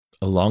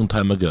A long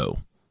time ago,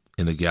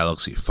 in a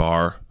galaxy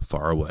far,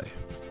 far away.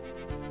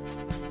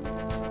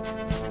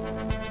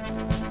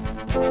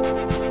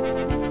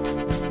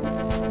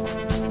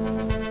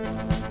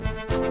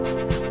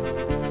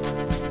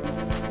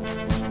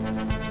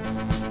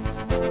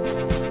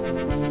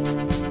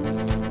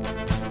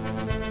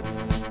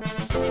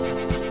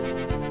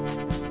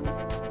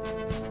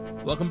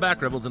 Welcome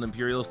back, Rebels and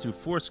Imperials, to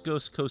Force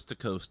Ghost Coast to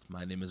Coast.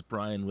 My name is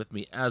Brian. With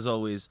me, as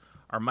always,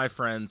 are my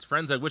friends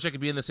I wish I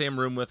could be in the same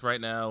room with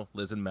right now,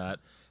 Liz and Matt.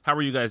 How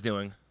are you guys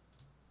doing?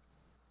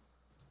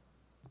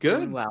 Good.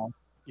 Doing well.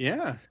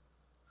 Yeah.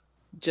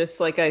 Just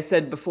like I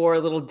said before, a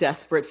little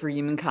desperate for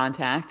human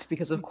contact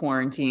because of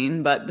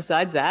quarantine. But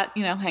besides that,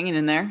 hanging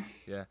in there.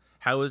 Yeah.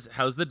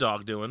 How's the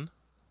dog doing?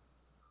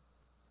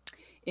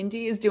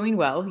 Indy is doing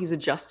well. He's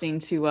adjusting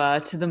to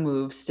the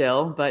move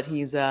still, but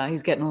he's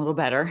getting a little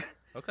better.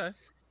 Okay.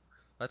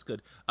 That's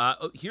good.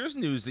 Here's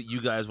news that you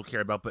guys will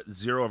care about, but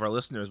zero of our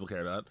listeners will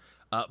care about.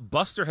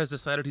 Buster has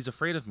decided he's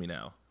afraid of me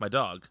now, my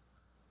dog.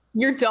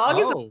 Your dog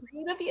is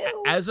afraid of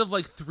you? As of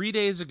like 3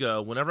 days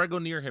ago, whenever I go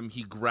near him,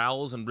 he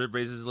growls and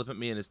raises his lip at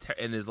me and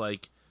is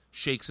like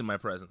shakes in my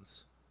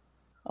presence.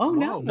 Oh,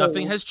 no.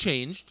 Nothing has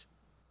changed.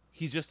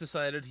 He's just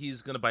decided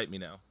he's going to bite me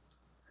now.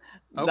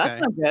 Okay.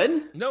 That's not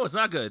good. No, it's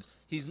not good.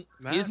 He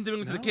isn't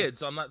doing it to the kids,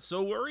 so I'm not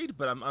so worried,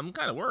 but I'm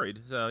kind of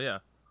worried. So, yeah.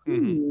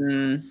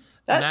 Mm-hmm.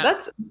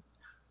 That's...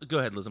 Go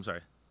ahead, Liz. I'm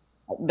sorry.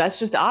 That's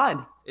just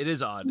odd. It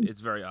is odd.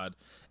 It's very odd.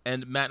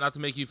 And Matt, not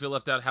to make you feel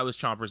left out, how is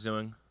Chompers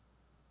doing?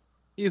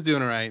 He's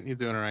doing all right. He's,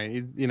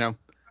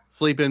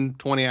 sleeping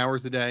 20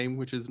 hours a day,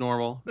 which is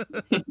normal.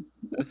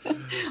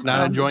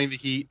 Not enjoying the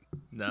heat.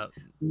 No.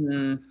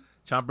 Mm-hmm.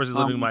 Chompers is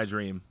living my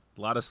dream.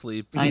 A lot of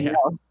sleep. I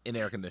know. In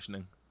air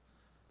conditioning.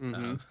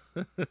 Mm-hmm.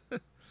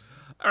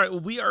 All right.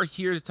 Well, we are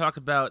here to talk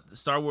about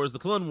Star Wars: The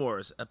Clone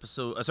Wars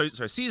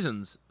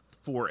seasons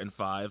 4 and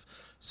 5.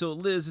 So,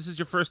 Liz, this is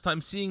your first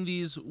time seeing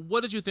these.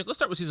 What did you think? Let's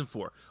start with season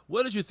 4.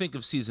 What did you think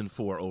of season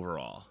 4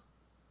 overall?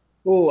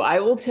 Oh, I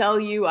will tell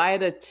you, I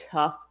had a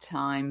tough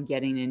time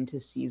getting into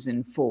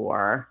season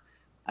 4.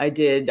 I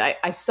did.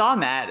 I saw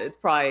Matt. It's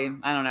probably,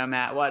 I don't know,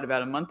 Matt, what,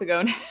 about a month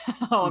ago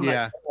now?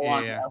 Yeah.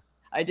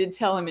 I did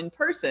tell him in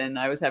person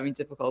I was having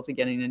difficulty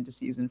getting into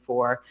season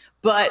 4.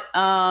 But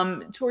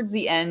towards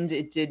the end,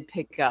 it did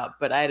pick up.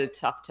 But I had a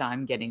tough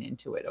time getting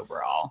into it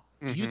overall.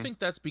 Do you think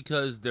that's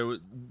because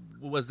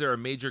was there a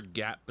major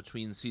gap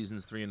between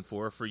seasons 3 and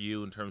 4 for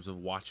you in terms of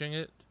watching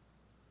it?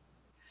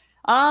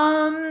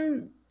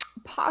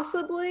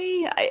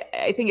 Possibly.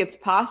 I think it's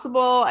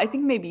possible. I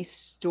think maybe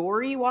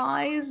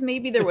story-wise,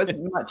 maybe there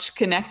wasn't much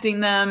connecting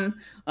them.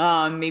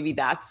 Maybe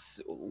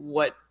that's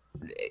what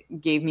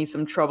gave me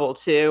some trouble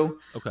too.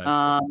 Okay.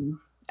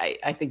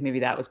 I think maybe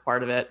that was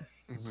part of it.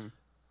 Mm-hmm.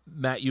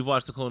 Matt, you've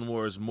watched the Clone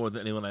Wars more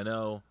than anyone I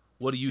know.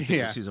 What do you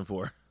think of season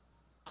 4?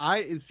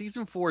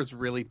 Season 4 is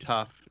really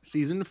tough.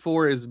 Season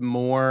 4 is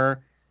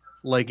more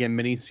like a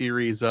mini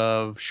series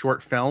of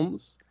short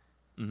films.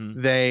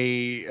 Mm-hmm.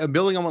 They,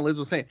 building on what Liz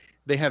was saying,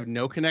 they have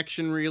no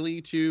connection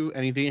really to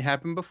anything that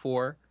happened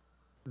before.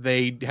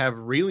 They have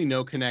really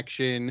no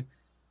connection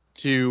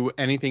to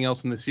anything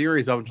else in the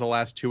series up until the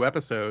last 2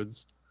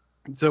 episodes.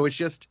 So it's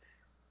just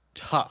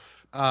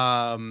tough.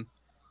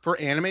 For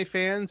anime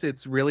fans,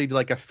 it's really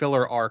like a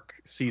filler arc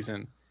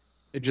season.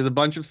 It's just a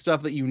bunch of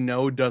stuff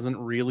that doesn't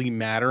really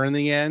matter in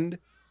the end.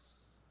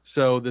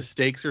 So the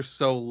stakes are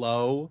so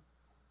low,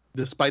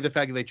 despite the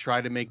fact that they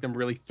try to make them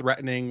really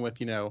threatening with,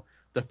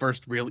 the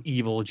first real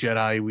evil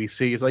Jedi we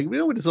see. It's like,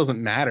 this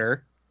doesn't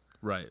matter.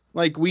 Right.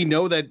 Like, we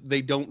know that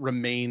they don't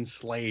remain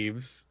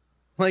slaves.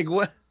 Like,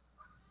 what?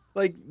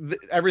 Like,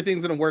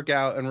 everything's going to work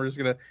out and we're just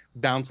going to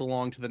bounce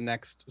along to the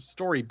next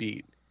story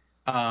beat.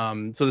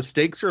 So the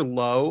stakes are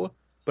low,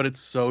 but it's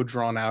so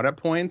drawn out at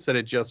points that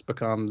it just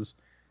becomes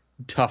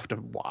tough to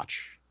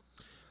watch.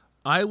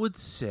 I would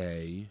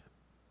say,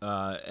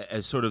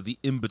 as sort of the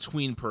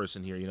in-between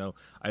person here,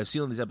 I've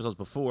seen these episodes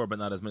before, but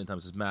not as many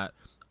times as Matt.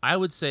 I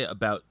would say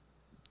about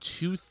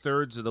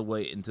 2/3 of the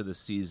way into the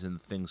season,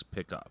 things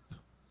pick up.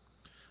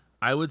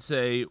 I would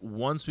say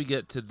once we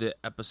get to the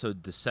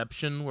episode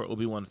Deception, where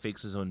Obi-Wan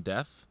fakes his own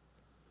death,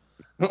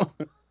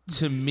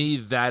 to me,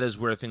 that is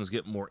where things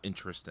get more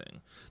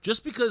interesting.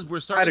 Just because we're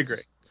starting... I'd agree.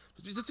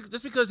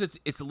 Just because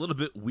it's a little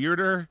bit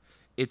weirder.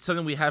 It's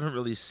something we haven't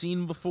really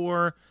seen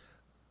before,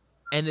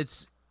 and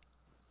it's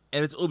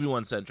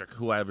Obi-Wan centric,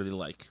 who I really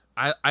like.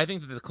 I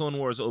think that the Clone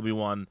Wars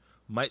Obi-Wan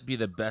might be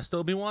the best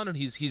Obi-Wan, and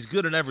he's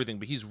good in everything,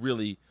 but he's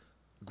really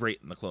great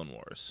in the Clone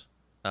Wars.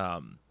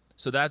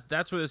 So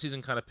that's where the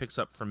season kind of picks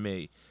up for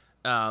me.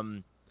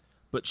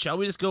 But shall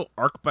we just go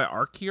arc by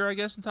arc here, I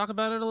guess, and talk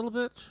about it a little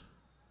bit?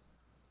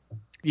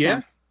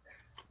 Yeah.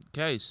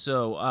 Okay,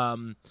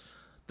 so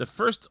the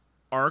first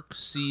arc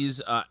sees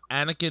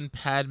Anakin,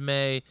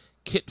 Padme,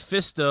 Kit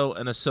Fisto,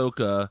 and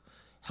Ahsoka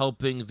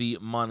helping the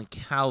Mon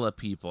Cala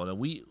people. Now,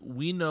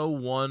 we know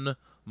one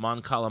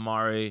Mon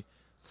Calamari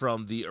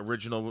from the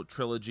original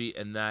trilogy,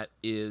 and that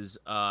is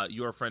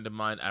your friend of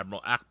mine,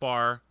 Admiral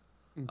Akbar.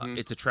 Mm-hmm.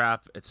 It's a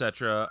Trap,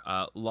 etc.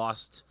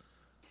 Lost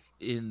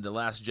in The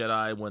Last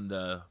Jedi when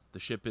the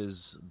ship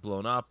is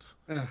blown up.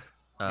 Ugh,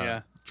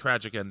 yeah.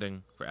 Tragic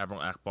ending for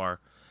Admiral Akbar.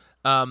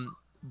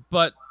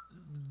 But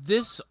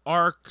this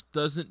arc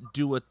doesn't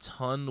do a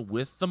ton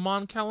with the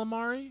Mon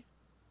Calamari.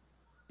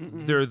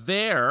 Mm-mm. They're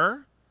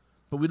there,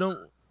 but we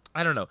don't.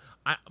 I don't know.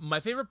 My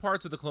favorite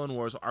parts of the Clone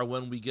Wars are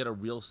when we get a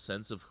real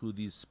sense of who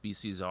these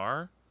species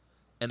are,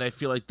 and I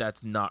feel like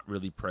that's not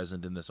really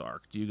present in this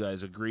arc. Do you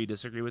guys agree,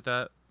 disagree with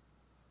that?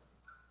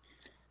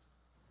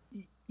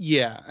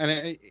 Yeah,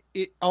 and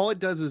all it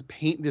does is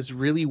paint this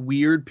really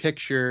weird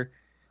picture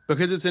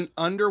because it's an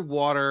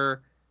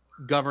underwater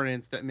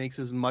governance that makes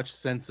as much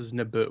sense as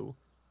Naboo.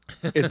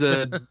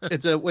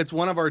 It's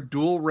one of our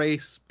dual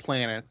race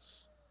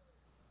planets,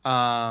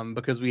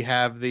 because we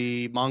have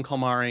the Mon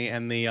Calamari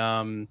and the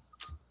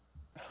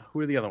who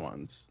are the other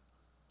ones?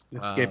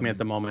 Escape me at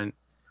the moment.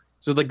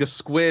 So like the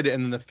squid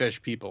and then the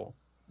fish people.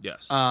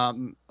 Yes.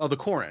 The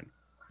Corran.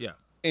 Yeah.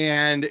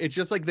 And it's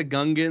just like the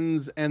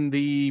Gungans and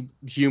the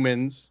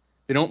humans.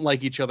 They don't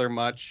like each other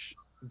much.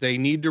 They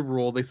need to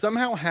rule. They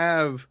somehow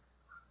have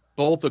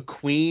both a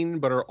queen,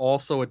 but are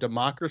also a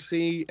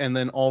democracy, and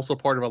then also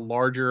part of a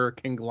larger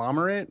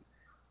conglomerate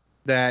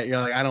that you're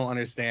like, I don't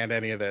understand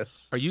any of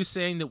this. Are you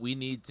saying that we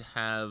need to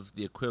have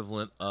the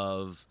equivalent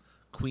of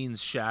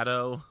Queen's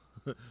Shadow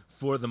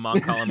for the Mon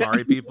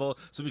Calamari people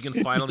so we can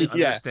finally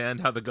understand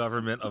how the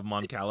government of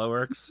Mon Cala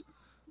works?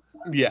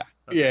 Yeah.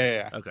 Okay.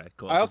 Yeah. Okay,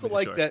 cool. I also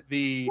like that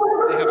they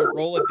have a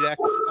Rolodex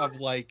of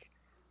like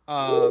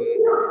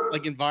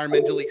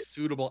environmentally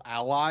suitable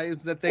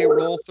allies that they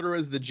roll through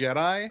as the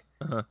Jedi.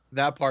 Uh-huh.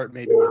 That part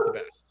maybe was the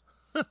best.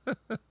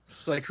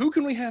 It's like, who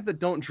can we have that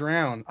don't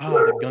drown?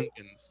 Oh, the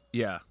Gungans.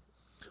 Yeah.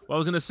 Well, I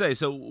was going to say,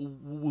 so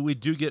we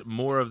do get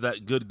more of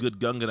that good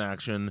Gungan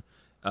action,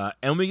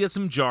 and we get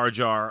some Jar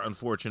Jar,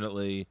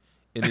 unfortunately,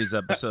 in these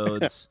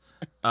episodes.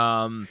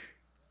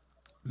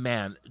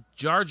 Man,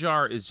 Jar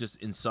Jar is just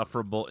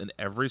insufferable in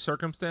every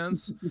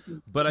circumstance,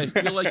 but I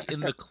feel like in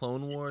the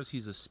Clone Wars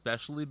he's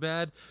especially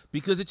bad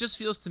because it just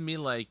feels to me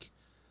like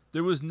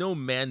there was no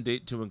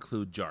mandate to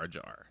include Jar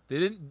Jar.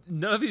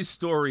 None of these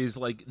stories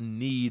like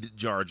need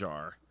Jar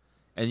Jar,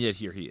 and yet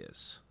here he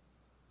is.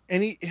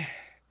 And he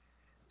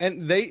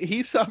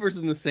suffers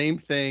from the same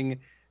thing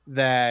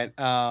that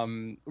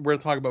we're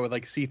talking about with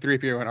like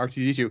C-3PO and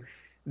R2-D2.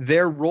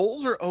 Their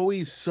roles are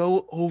always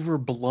so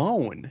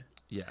overblown.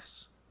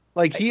 Yes.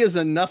 Like, he is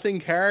a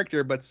nothing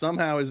character, but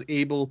somehow is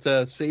able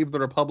to save the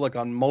Republic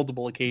on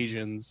multiple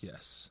occasions.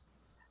 Yes.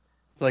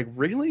 It's like,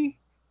 really?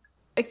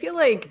 I feel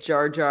like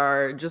Jar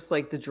Jar, just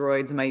like the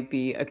droids, might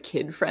be a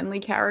kid-friendly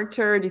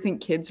character. Do you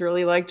think kids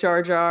really like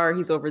Jar Jar?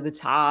 He's over the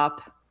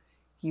top.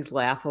 He's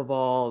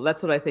laughable.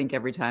 That's what I think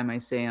every time I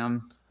see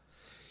him.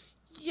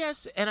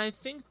 Yes, and I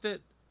think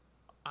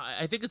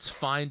it's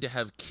fine to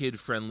have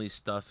kid-friendly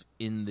stuff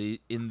in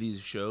these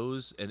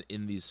shows and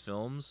in these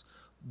films.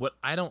 What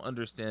I don't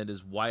understand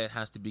is why it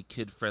has to be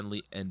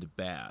kid-friendly and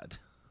bad.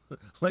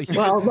 Like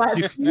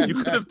you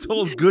could have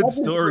told good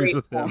stories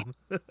with him.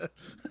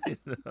 You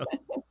know?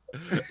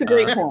 It's a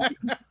great point.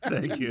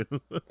 Thank you.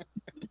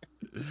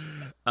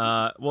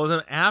 Well,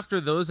 then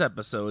after those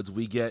episodes,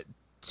 we get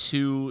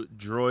 2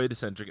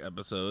 droid-centric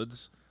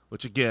episodes,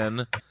 which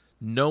again,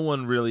 no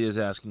one really is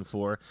asking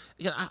for.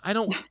 Again,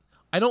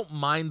 I don't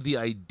mind the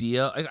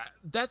idea.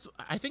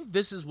 I think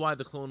this is why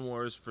the Clone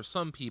Wars, for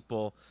some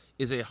people,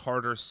 is a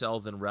harder sell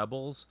than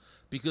Rebels,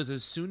 because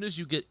as soon as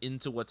you get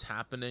into what's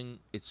happening,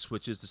 it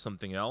switches to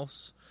something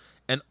else,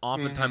 and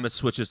oftentimes it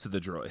switches to the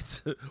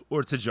droids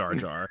or to Jar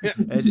Jar,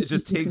 and it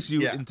just takes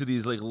you into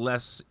these like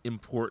less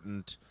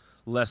important,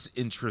 less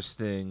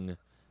interesting,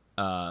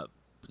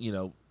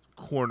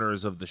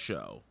 corners of the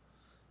show.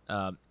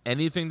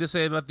 Anything to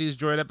say about these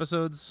droid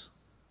episodes?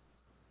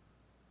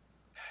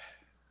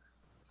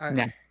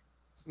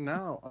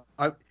 No.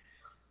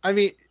 I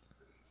mean,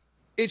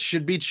 it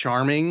should be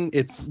charming.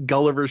 It's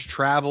Gulliver's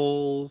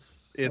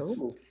Travels.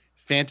 It's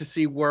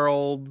fantasy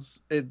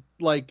worlds.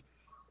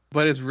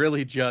 But it's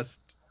really just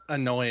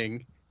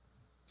annoying.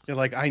 You're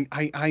like,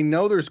 I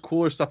know there's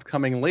cooler stuff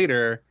coming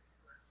later,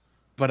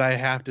 but I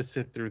have to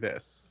sit through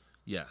this.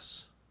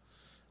 Yes.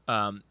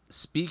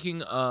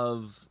 Speaking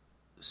of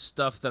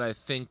stuff that I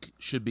think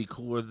should be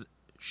cooler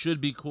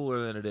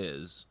than it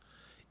is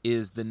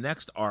the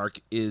next arc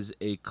is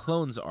a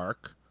clones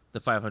arc, the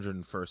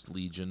 501st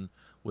Legion,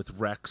 with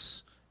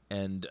Rex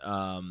and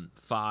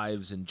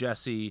Fives and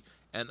Jesse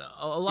and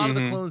a lot of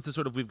the clones that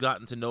sort of we've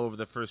gotten to know over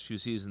the first few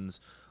seasons.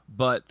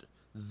 But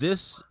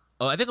this,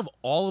 I think of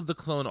all of the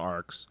clone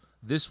arcs,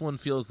 this one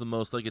feels the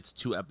most like it's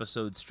 2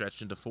 episodes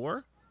stretched into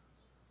 4.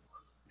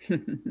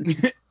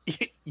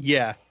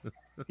 Yeah.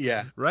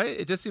 Right?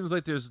 It just seems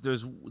like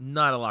there's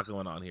not a lot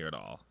going on here at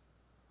all.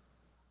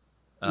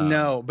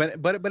 No,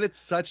 but it's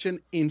such an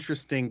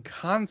interesting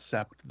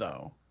concept,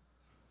 though.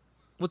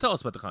 Well, tell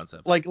us about the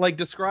concept. Like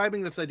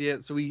describing this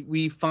idea. So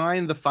we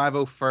find the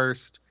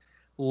 501st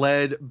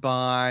led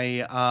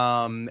by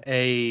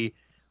a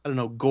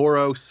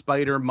Goro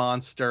spider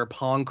monster,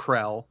 Pong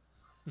Krell,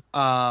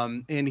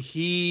 and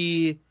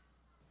he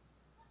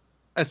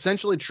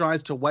essentially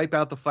tries to wipe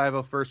out the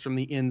 501st from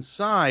the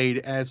inside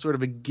as sort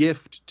of a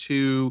gift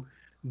to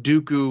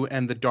Dooku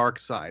and the dark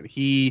side.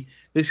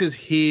 This is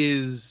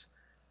his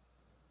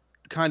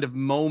kind of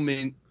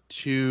moment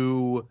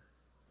to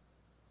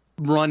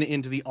run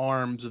into the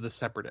arms of the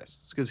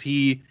Separatists, because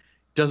he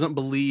doesn't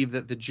believe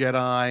that the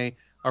Jedi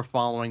are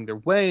following their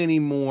way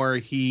anymore.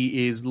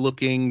 He is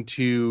looking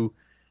to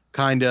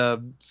kind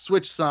of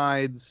switch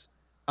sides,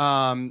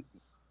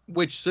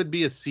 which should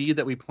be a seed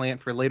that we plant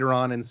for later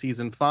on in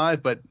season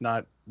 5, but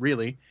not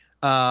really.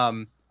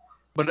 But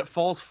it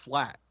falls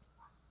flat.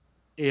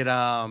 It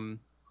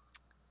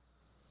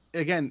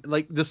again,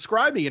 like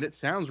describing it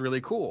sounds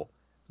really cool,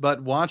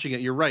 but watching it,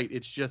 you're right.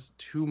 It's just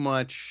too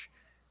much.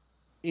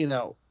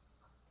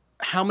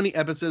 How many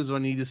episodes do I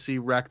need to see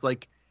Rex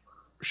like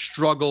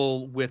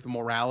struggle with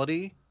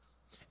morality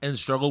and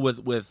struggle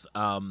with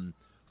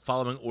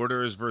following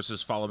orders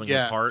versus following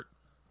his heart?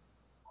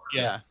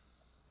 Yeah.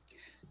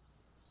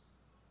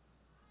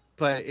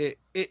 But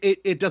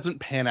it doesn't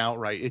pan out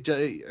right.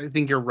 I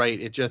think you're right.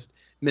 It just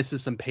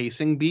misses some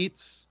pacing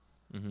beats.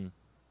 Mm-hmm.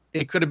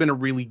 It could have been a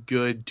really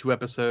good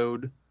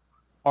 2-episode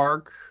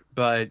arc,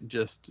 but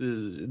just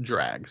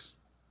drags.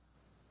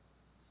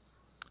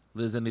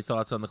 Liz, any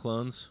thoughts on the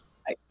clones?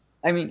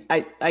 I mean,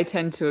 I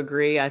tend to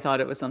agree. I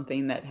thought it was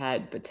something that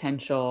had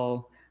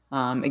potential.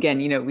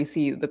 Again, we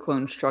see the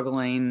clones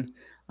struggling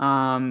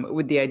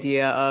with the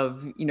idea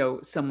of,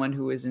 someone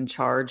who is in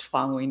charge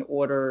following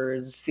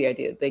orders, the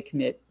idea that they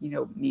commit,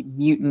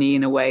 mutiny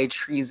in a way,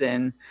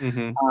 treason,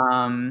 figuring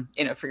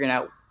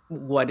out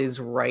what is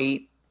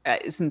right,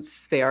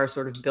 since they are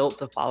sort of built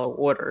to follow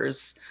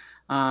orders.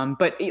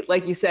 But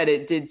like you said,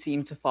 it did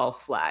seem to fall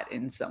flat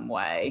in some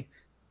way.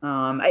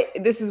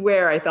 This is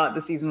where I thought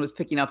the season was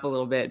picking up a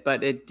little bit,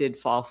 but it did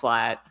fall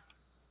flat.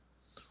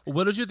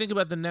 What did you think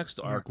about the next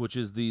arc, which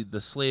is the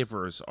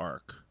Slavers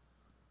arc?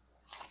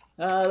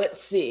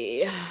 Let's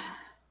see.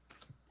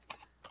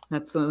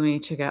 Let me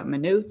check out my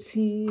notes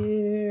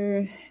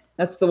here.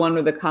 That's the one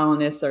where the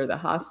colonists are the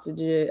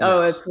hostages. Yes.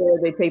 Oh, it's where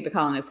they take the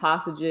colonists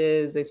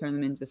hostages. They turn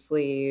them into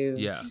slaves.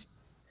 Yeah.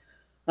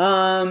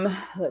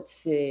 Let's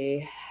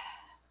see.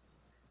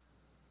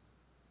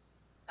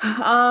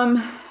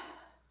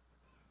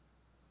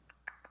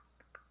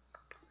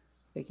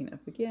 Picking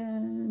up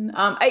again.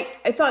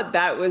 I thought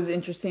that was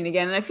interesting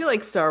again. And I feel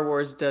like Star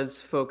Wars does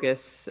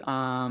focus,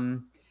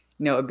 a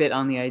bit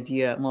on the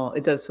idea. Well,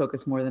 it does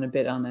focus more than a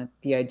bit on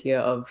the idea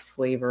of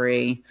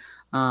slavery,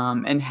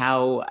 and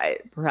how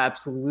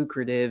perhaps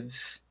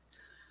lucrative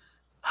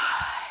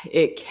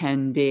it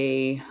can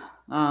be.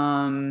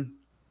 And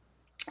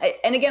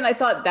again, I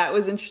thought that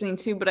was interesting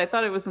too, but I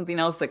thought it was something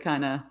else that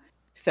kind of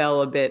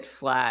fell a bit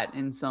flat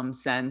in some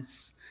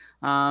sense.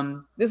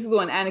 This is the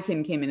one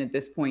Anakin came in at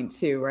this point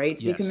too, right?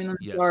 Did he come in on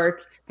the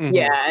arc? Mm-hmm.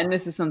 Yeah, and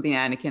this is something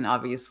Anakin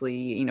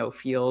obviously,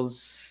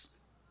 feels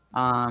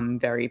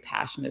very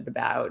passionate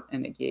about,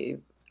 and it gave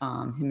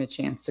him a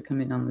chance to come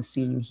in on the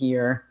scene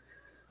here.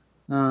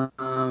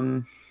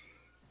 I'm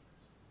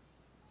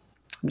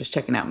just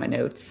checking out my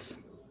notes.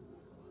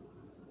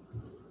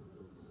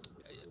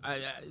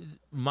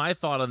 My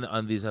thought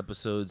on these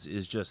episodes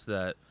is just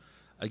that,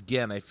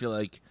 again, I feel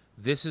like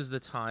this is the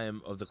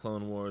time of the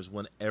Clone Wars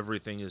when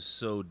everything is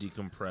so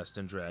decompressed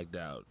and dragged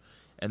out,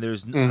 and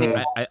there's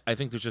I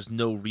think there's just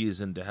no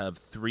reason to have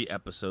 3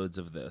 episodes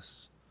of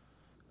this.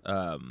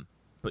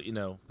 But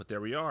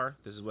there we are.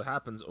 This is what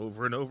happens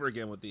over and over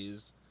again with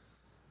these.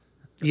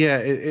 Yeah,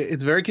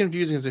 it's very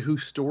confusing as to who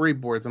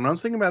storyboards them. I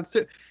was thinking about this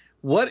too.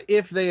 What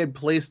if they had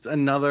placed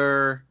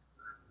another,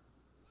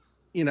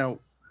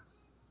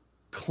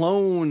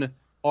 clone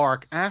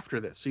arc after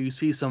this? So you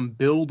see some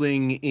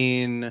building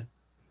in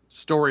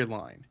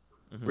storyline,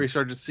 where you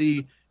start to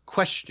see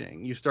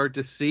questioning. You start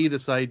to see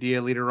this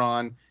idea later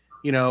on,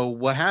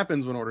 what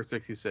happens when Order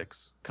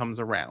 66 comes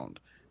around.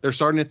 They're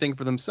starting to think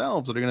for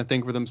themselves, or they're going to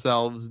think for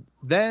themselves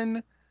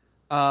then.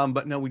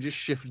 But no, we just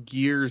shift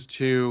gears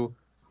to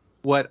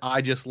what I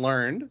just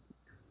learned,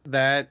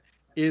 that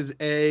is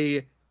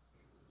a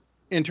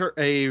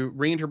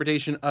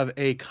reinterpretation of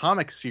a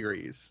comic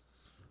series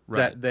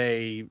that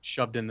they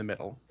shoved in the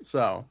middle.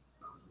 So,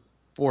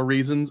 for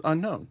reasons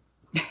unknown.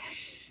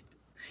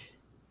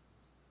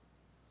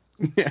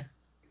 Yeah.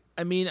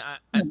 I mean,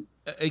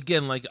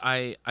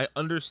 I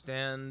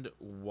understand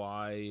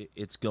why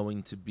it's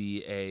going to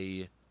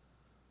be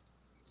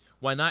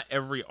why not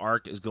every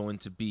arc is going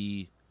to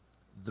be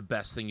the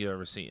best thing you've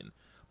ever seen.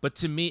 But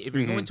to me, if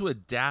you're going to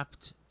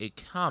adapt a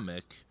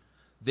comic,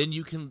 then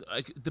you can,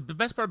 the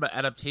best part about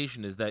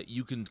adaptation is that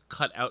you can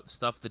cut out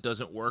stuff that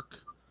doesn't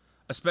work.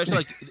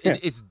 Especially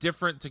it's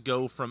different to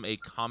go from a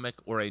comic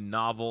or a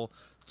novel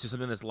to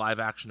something that's live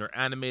action or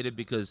animated,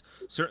 because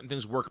certain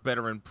things work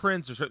better in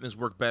print or certain things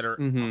work better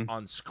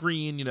on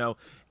screen, and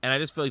I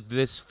just feel like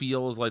this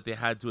feels like they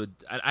had to.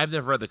 I've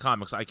never read the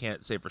comics, so I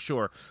can't say for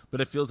sure, but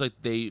it feels like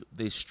they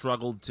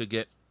struggled to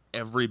get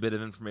every bit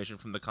of information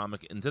from the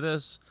comic into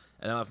this,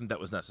 and I don't think that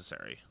was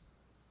necessary.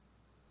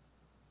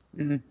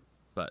 Mm-hmm.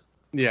 But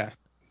yeah.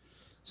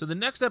 So the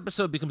next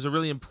episode becomes a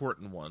really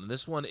important one.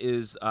 This one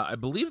is, I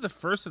believe, the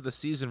first of the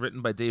season,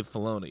 written by Dave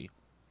Filoni.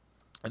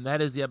 And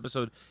that is the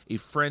episode A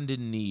Friend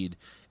in Need.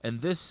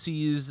 And this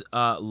sees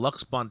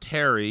Lux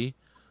Bonteri,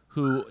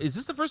 who... Is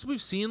this the first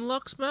we've seen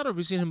Lux, Matt, or have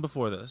we seen him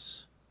before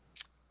this?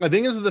 I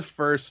think this is the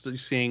first of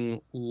seeing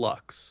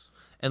Lux.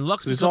 And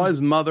Lux We saw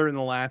his mother in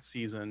the last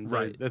season.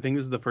 Right. I think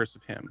this is the first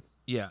of him.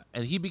 Yeah,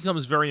 and he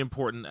becomes very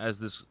important as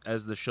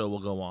the show will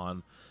go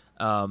on.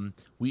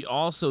 We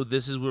also...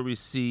 This is where we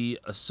see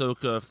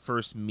Ahsoka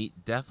first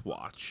meet Death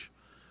Watch,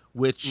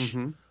 which...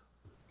 Mm-hmm.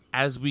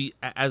 As we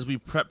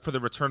prep for the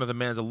return of the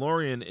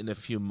Mandalorian in a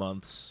few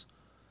months,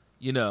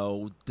 you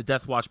know, the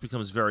Death Watch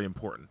becomes very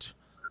important.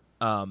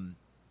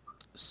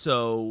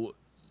 So,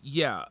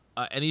 yeah.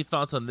 Any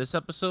thoughts on this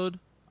episode,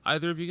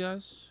 either of you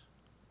guys?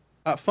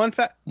 Fun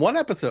fact: one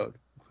episode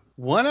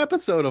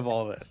of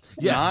all this.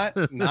 Yes.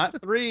 not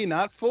 3,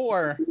 not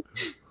 4.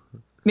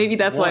 Maybe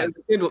that's why One. it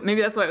was a good.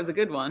 Maybe that's why it was a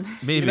good one.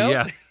 Maybe, You know?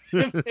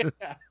 yeah.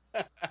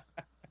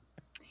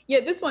 Yeah,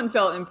 this one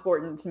felt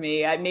important to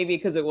me. Maybe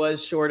because it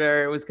was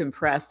shorter, it was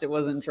compressed, it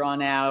wasn't drawn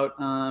out.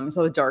 I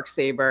saw the dark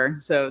saber,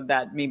 so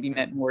that maybe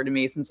meant more to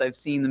me since I've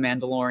seen the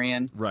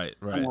Mandalorian. Right.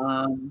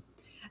 And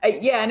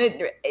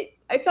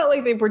I felt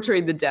like they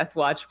portrayed the Death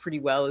Watch pretty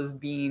well as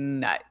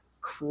being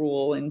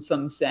cruel in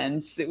some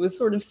sense. It was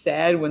sort of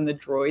sad when the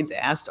droids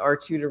asked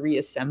R2 to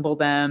reassemble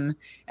them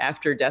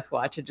after Death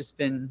Watch had just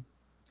been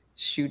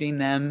shooting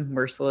them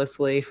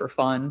mercilessly for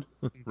fun.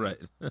 Right.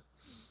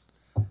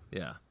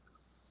 Yeah.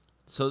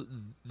 So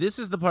this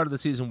is the part of the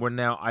season where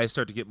now I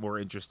start to get more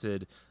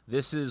interested.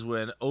 This is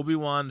when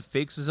Obi-Wan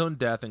fakes his own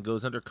death and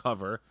goes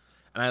undercover.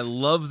 And I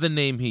love the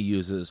name he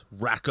uses,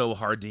 Racco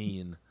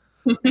Hardeen.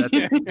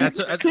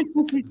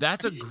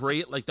 That's a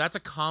great, like, that's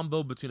a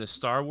combo between a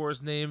Star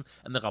Wars name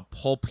and like a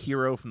pulp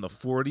hero from the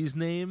 40s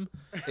name.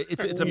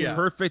 It's a Yeah.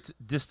 perfect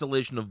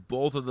distillation of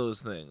both of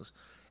those things.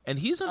 And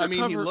he's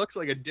undercover. I mean, he looks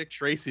like a Dick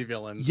Tracy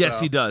villain. Yes,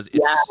 so. he does.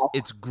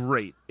 It's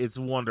great. It's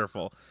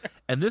wonderful.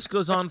 And this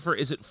goes on for,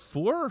 is it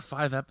 4 or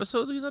 5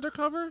 episodes he's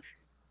undercover?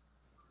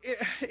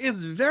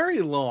 It's very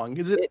long.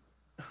 Is it?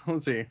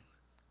 Let's see.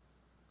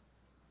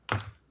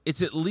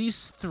 It's at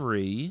least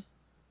 3.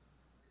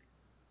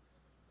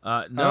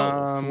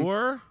 No,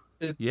 4?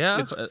 Yeah?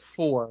 It's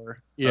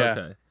 4. Yeah.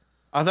 Okay.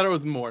 I thought it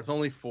was more. It's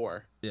only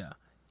 4. Yeah.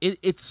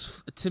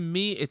 It's to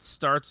me, it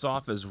starts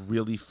off as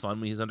really fun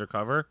when he's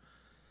undercover.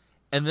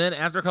 And then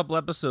after a couple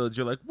episodes,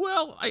 you're like,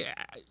 well,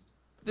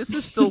 this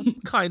is still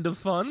kind of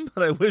fun,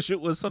 but I wish it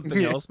was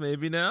something else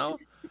maybe now.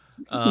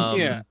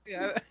 Yeah.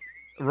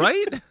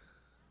 Right?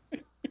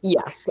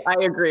 Yes, I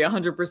agree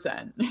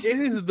 100%. It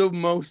is the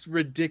most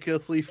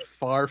ridiculously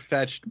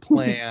far-fetched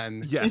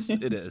plan. Yes,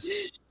 it is.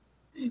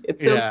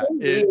 It's so Yeah,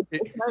 crazy. it-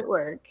 It might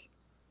work.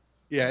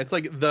 Yeah, it's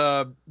like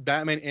the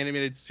Batman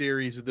animated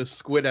series, the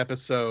Squid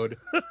episode,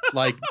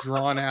 like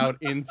drawn out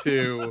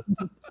into,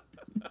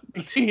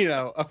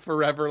 a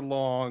forever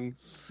long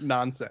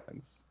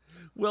nonsense.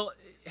 Well,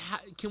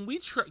 can we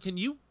try? Can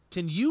you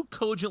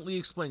cogently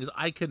explain? Because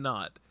I could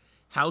not.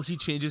 How he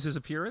changes his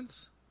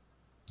appearance?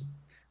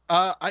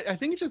 I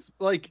think it's just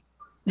like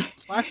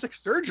plastic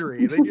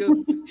surgery. They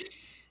just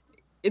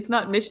It's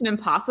not Mission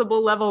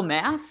Impossible level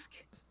mask.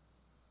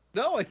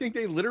 no. I think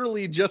they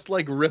literally just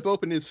like rip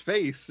open his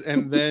face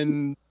and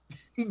then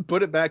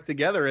put it back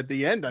together at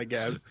the end. I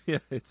guess. Yeah,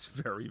 it's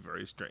very,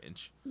 very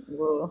strange.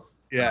 Whoa.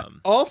 Yeah.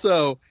 Um,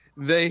 Also,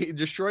 they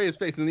destroy his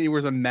face and then he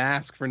wears a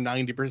mask for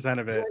 90%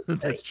 of it.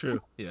 That's true.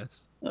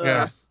 Yes.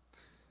 Yeah.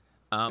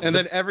 And And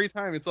then every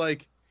time it's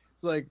like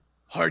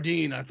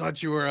Hardeen, I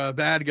thought you were a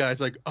bad guy.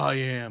 It's like, I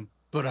am,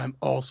 but I'm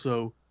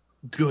also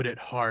good at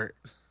heart.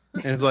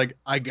 And it's like,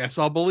 I guess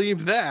I'll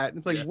believe that.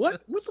 It's like, Yeah.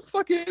 what the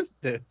fuck is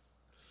this?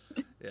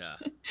 yeah.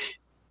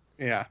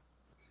 Yeah,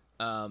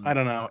 Um, I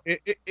don't know.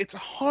 It's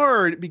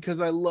hard because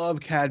I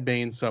love Cad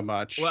Bane so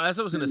much. Well, as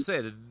I was going to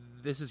say,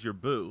 this is your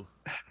boo.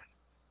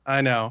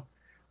 I know.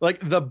 Like,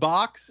 The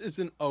Box is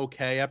an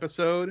okay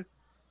episode,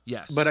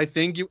 Yes. but I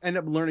think you end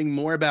up learning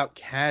more about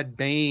Cad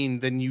Bane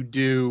than you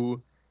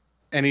do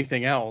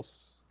anything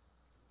else.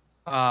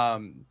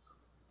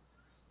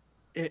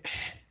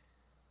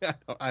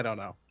 I don't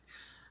know.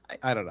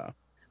 I don't know.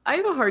 I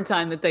have a hard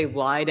time that they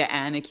lie to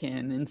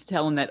Anakin and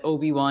tell him that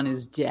Obi-Wan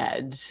is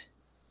dead.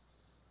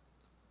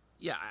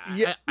 Yeah,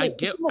 Yeah. I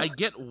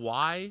get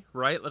why,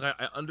 right? Like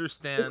I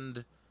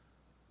understand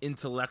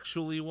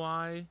intellectually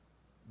why,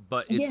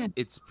 but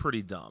it's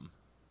pretty dumb.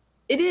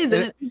 It is,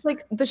 and it's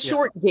like the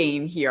short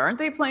game here. Aren't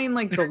they playing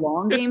like the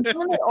long game?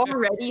 Someone that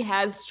already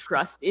has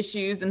trust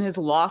issues and has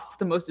lost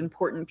the most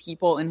important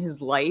people in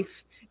his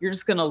life. You're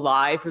just gonna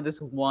lie for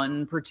this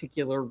one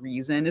particular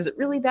reason. Is it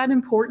really that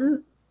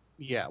important?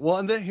 Yeah, well,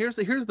 and then here's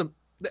the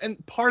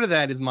and part of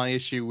that is my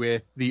issue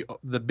with the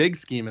big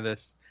scheme of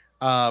this.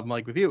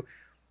 Like with you,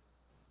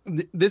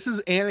 this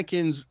is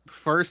Anakin's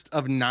first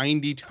of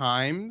 90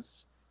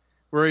 times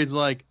where he's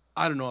like,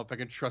 I don't know if I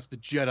can trust the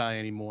Jedi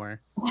anymore.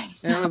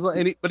 And it was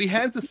like, but he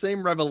has the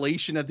same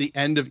revelation at the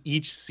end of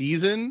each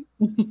season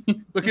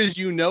because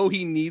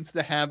he needs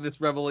to have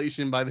this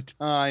revelation by the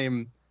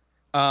time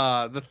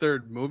the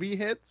third movie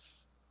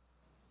hits,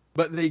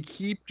 but they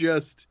keep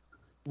just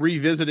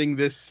revisiting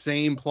this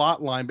same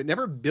plot line, but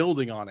never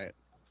building on it.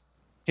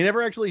 He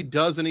never actually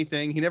does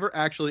anything. He never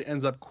actually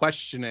ends up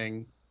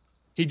questioning.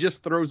 He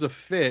just throws a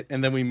fit,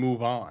 and then we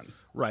move on.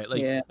 Right.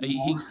 Like Yeah.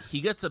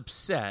 he gets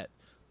upset,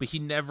 but he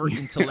never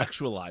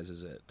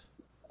intellectualizes it.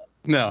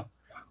 No.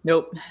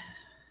 Nope.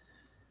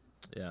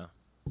 Yeah.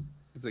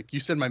 It's like, you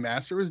said my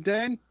master was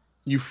dead?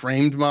 You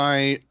framed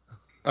my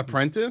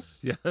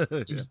apprentice? Yeah.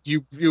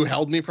 You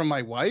held me from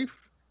my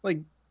wife? Like,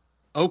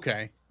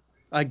 okay.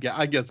 I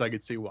guess I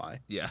could see why.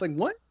 Yeah. It's like,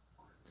 what?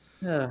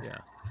 Yeah.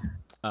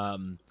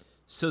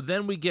 So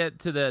then we get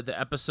to the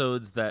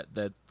episodes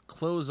that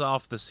close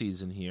off the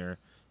season here,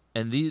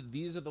 and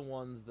these are the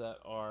ones that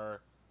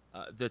are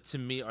that to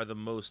me are the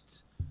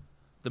most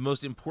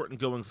important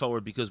going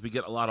forward, because we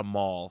get a lot of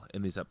Maul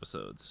in these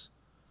episodes.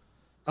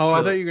 Oh, So-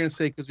 I thought you were going to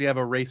say because we have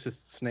a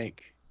racist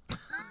snake.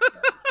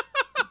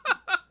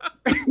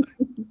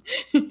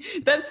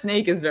 That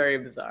snake is very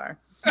bizarre.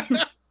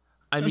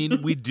 I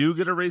mean, we do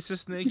get a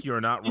racist snake.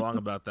 You're not wrong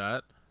about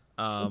that.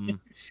 But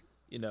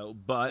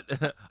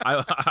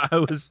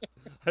I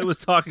was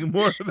talking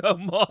more about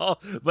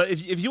Maul. But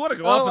if you want to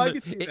go off, I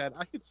could see that.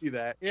 I could see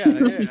that. Yeah.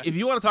 If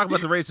you want to talk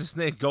about the racist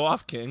snake, go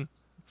off, King.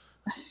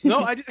 No,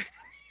 I just.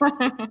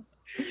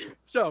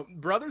 So,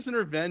 Brothers in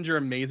Revenge are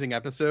amazing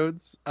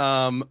episodes,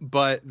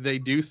 but they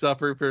do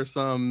suffer for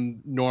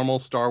some normal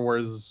Star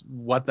Wars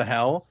what the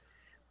hell.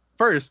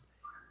 First,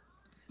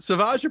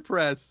 Savage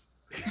Opress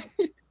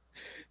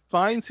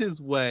finds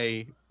his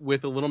way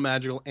with a little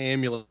magical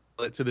amulet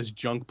to this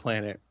junk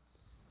planet,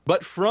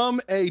 but from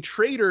a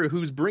trader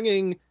who's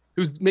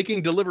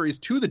making deliveries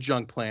to the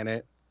junk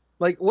planet.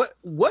 Like,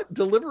 what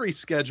delivery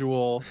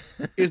schedule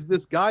is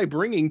this guy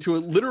bringing to a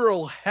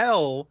literal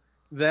hell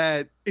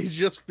that is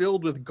just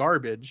filled with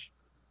garbage?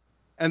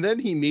 And then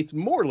he meets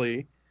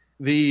Morley,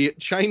 the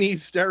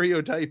Chinese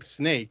stereotype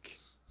snake,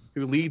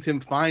 who leads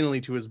him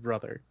finally to his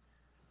brother,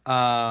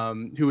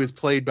 who is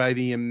played by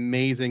the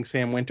amazing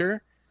Sam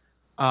Winter,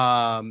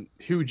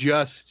 who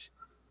just,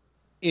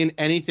 in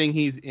anything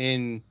he's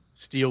in,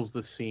 steals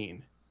the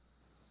scene.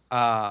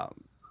 But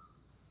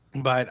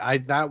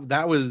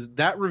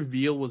that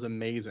reveal was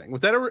amazing. Was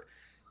that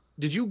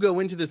did you go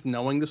into this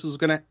knowing this was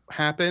going to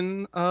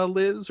happen,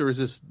 Liz, or is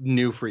this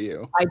new for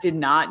you? I did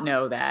not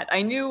know that.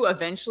 I knew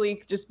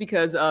eventually, just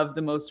because of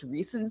the most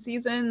recent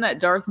season, that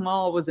Darth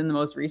Maul was in the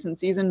most recent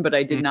season, but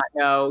I did not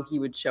know he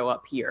would show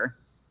up here.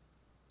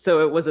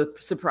 So it was a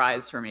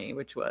surprise for me,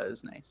 which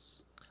was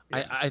nice.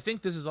 Yeah. I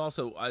think this is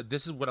also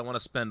this is what I want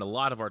to spend a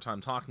lot of our time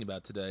talking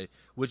about today,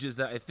 which is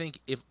that I think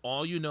if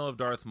all you know of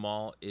Darth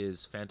Maul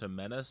is Phantom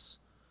Menace,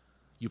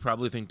 you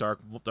probably think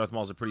Darth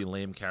Maul's a pretty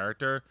lame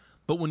character.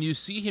 But when you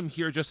see him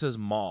here just as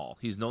Maul,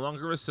 he's no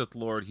longer a Sith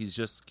Lord. He's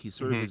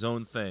sort of his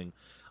own thing.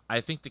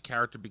 I think the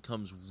character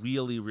becomes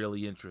really,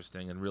 really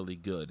interesting and really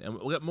good. And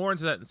we'll get more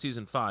into that in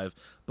season 5.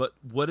 But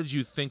what did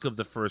you think of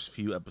the first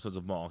few episodes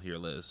of Maul here,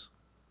 Liz?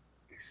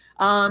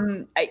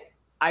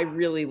 I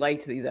really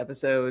liked these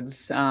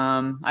episodes.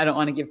 I don't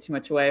want to give too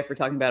much away if we're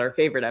talking about our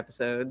favorite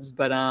episodes,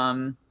 but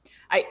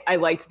I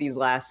liked these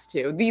last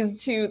two.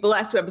 The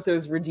last two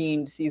episodes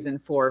redeemed season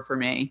 4 for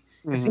me.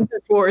 Mm-hmm. Season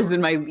 4 has been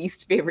my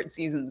least favorite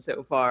season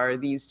so far.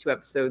 These two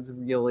episodes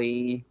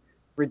really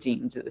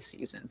redeemed the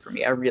season for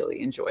me. I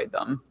really enjoyed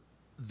them.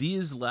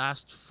 These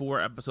last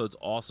 4 episodes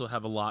also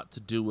have a lot to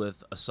do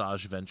with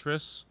Asajj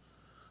Ventress,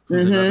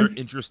 who's another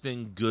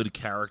interesting, good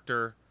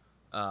character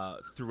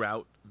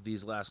throughout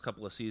these last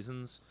couple of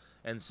seasons.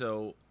 And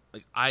so,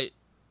 like, I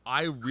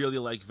really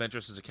like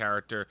Ventress as a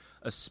character.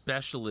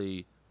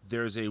 Especially,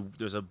 there's a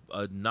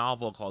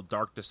novel called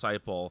Dark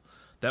Disciple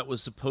that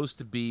was supposed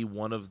to be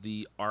one of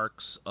the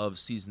arcs of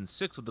season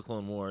 6 of the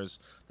Clone Wars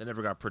that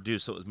never got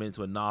produced, so it was made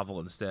into a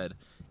novel instead.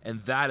 And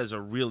that is a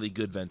really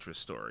good Ventress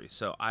story.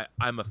 So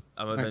I'm a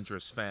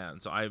Ventress fan.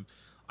 So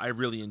I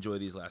really enjoy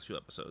these last few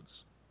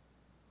episodes.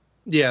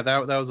 Yeah,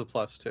 that was a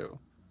plus too.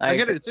 I get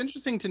it. agree. It's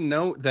interesting to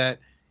note that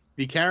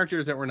the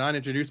characters that were not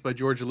introduced by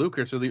George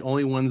Lucas are the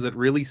only ones that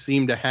really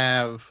seem to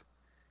have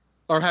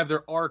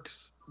their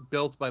arcs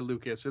built by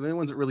Lucas. Are the only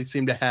ones that really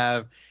seem to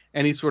have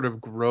any sort of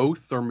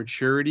growth or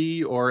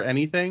maturity or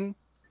anything.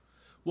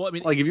 Well, I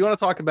mean, Like, if you want to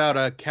talk about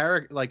a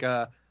character, like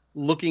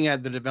looking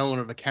at the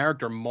development of a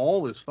character,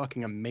 Maul is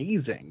fucking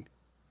amazing.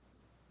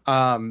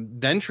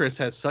 Ventress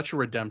has such a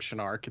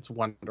redemption arc. It's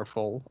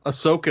wonderful.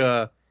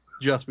 Ahsoka,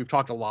 we've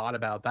talked a lot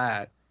about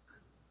that,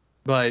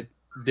 but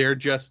they're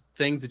just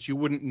things that you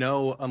wouldn't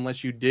know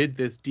unless you did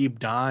this deep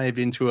dive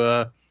into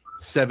a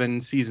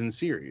 7-season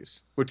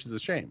series, which is a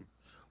shame.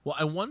 well,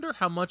 I wonder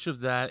how much of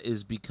that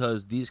is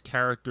because these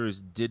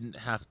characters didn't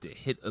have to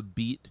hit a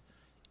beat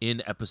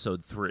in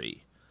episode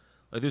 3.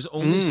 Like, there's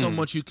only so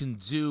much you can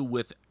do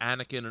with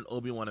Anakin and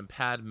Obi-Wan and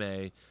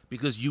Padme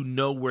because you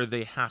know where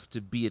they have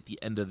to be at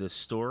the end of this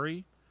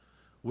story.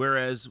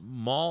 Whereas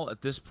Maul,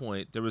 at this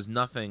point, there was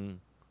nothing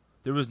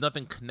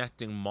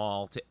connecting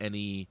Maul to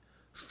any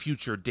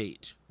future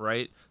date,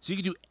 right? So you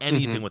could do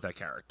anything with that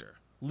character.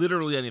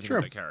 literally anything Sure.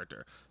 with that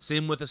character.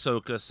 Same with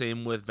Ahsoka,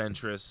 same with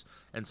Ventress,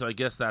 and so I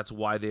guess that's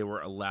why they were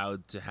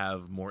allowed to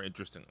have more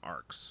interesting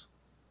arcs.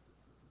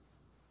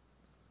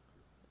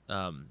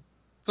 I'd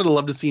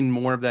love to see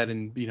more of that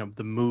in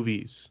the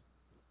movies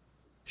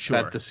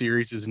Sure. that the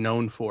series is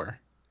known for.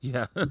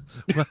 Yeah.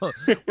 well,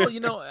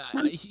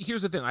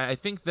 here's the thing. I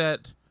think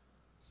that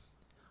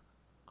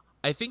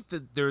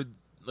they're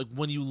like,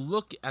 when you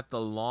look at the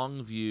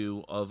long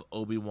view of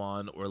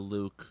Obi-Wan or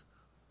Luke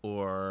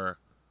or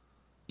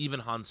even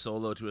Han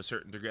Solo to a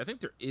certain degree, I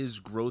think there is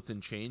growth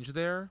and change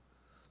there.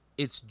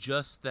 It's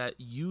just that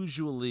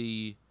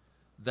usually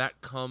that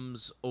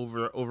comes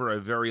over a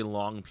very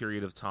long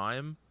period of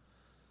time.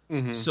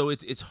 Mhm. So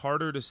it's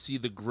harder to see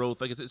the growth.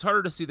 Like it's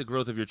harder to see the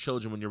growth of your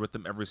children when you're with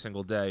them every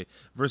single day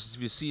versus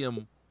if you see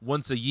them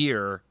once a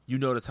year, you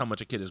notice how much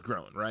a kid has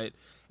grown, right?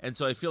 And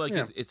so I feel like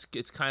Yeah.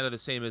 it's kind of the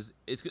same as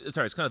it's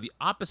kind of the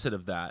opposite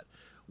of that,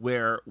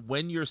 where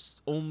when you're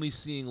only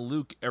seeing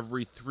Luke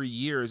every 3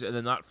 years and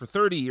then not for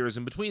 30 years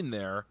in between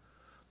there,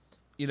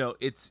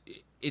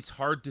 it's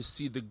hard to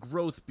see the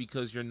growth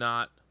because you're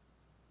not.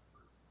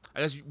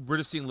 I guess we're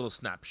just seeing little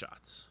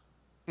snapshots.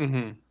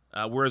 Mhm.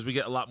 Whereas we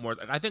get a lot more.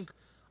 I think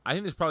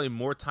there's probably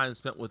more time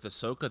spent with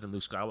Ahsoka than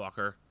Luke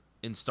Skywalker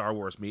in Star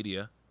Wars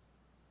media.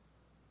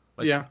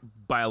 Yeah.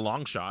 By a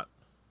long shot.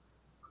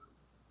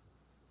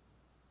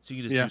 So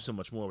you can just do so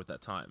much more with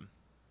that time.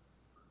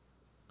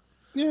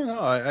 Yeah,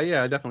 no, I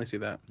definitely see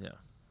that.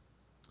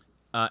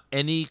 Yeah.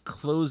 Any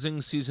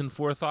closing season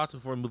 4 thoughts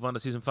before we move on to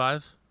season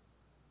 5?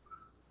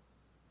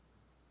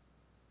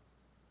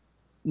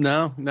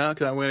 No,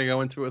 because I'm going to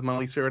go into it with my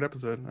least favorite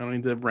episode. I don't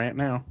need to rant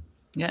now.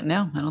 Yeah,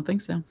 no, I don't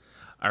think so.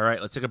 All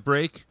right, let's take a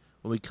break.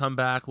 When we come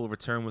back, we'll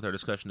return with our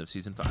discussion of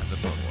season 5 of The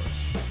Clone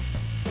Wars.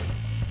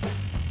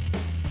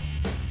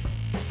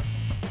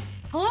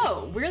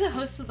 Hello, we're the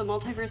hosts of the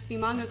Multiversity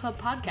Manga Club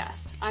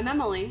podcast. I'm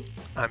Emily.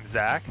 I'm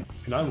Zach.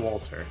 And I'm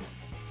Walter.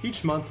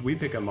 Each month, we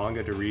pick a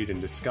manga to read and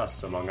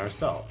discuss among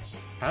ourselves.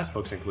 Past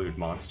books include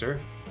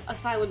Monster, A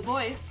Silent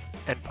Voice.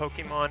 And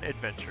Pokemon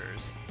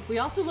Adventures. We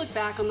also look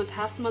back on the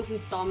past month's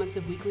installments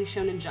of Weekly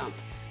Shonen Jump,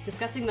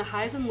 discussing the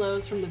highs and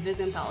lows from the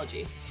Viz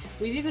anthology.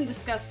 We've even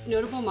discussed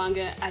notable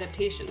manga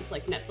adaptations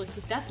like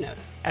Netflix's Death Note.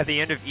 At the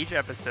end of each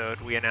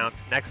episode, we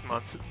announce next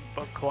month's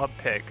book club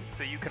pick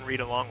so you can read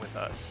along with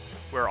us.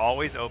 We're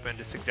always open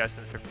to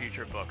suggestions for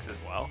future books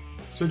as well.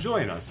 So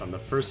join us on the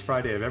first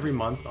Friday of every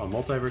month on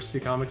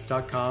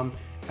multiversitycomics.com,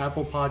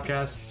 Apple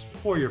Podcasts,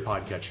 or your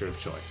podcatcher of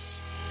choice.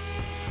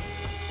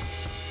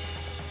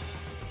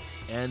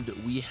 And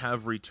we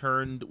have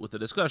returned with a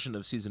discussion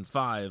of season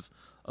 5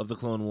 of The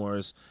Clone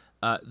Wars.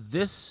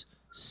 This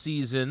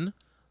season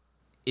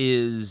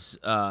has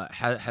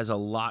a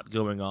lot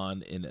going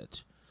on in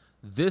it.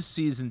 This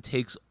season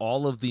takes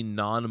all of the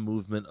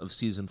non-movement of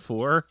season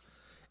 4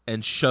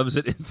 and shoves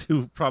it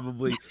into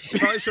probably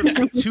shoves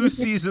 2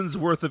 seasons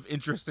worth of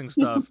interesting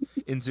stuff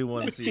into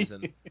one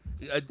season.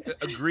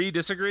 Agree?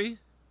 Disagree?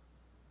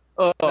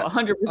 Oh,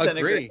 100%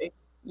 Agree. agree.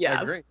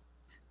 Yes. Agree.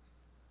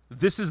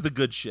 This is the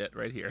good shit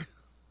right here.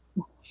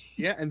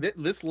 Yeah, and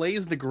this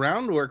lays the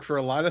groundwork for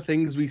a lot of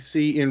things we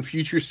see in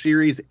future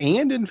series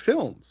and in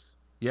films.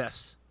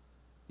 Yes,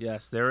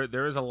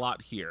 there is a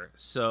lot here.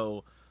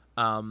 So,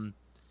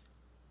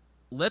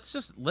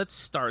 let's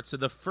start. So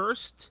the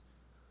first,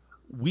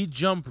 we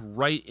jump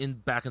right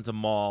back into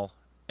Maul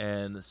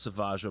and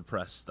Savage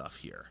Opress stuff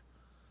here,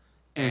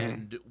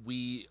 and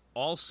we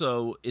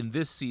also in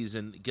this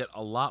season get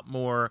a lot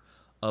more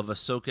of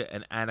Ahsoka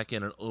and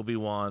Anakin and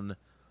Obi-Wan.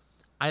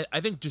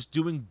 I think just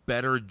doing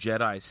better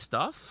Jedi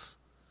stuff.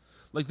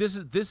 Like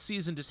this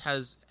season just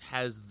has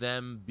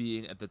them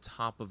being at the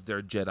top of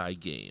their Jedi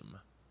game.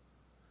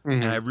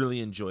 And I really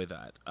enjoy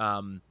that.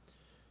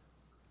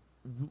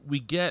 We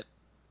get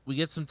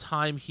some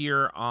time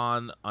here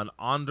on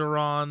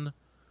Onderon.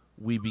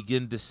 We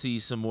begin to see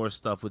some more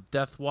stuff with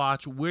Death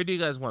Watch. Where do you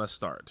guys want to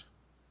start?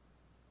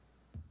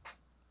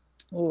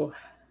 Oh,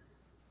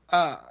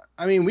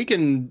 I mean, we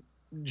can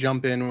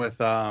jump in with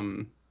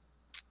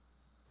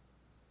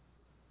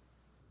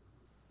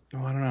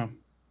I don't know.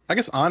 I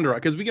guess Onderon,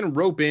 because we can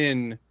rope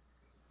in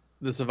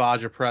the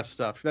Savage Opress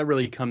stuff. That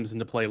really comes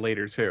into play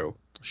later too.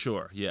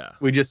 Sure, yeah.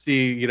 We just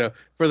see,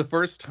 for the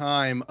first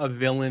time, a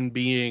villain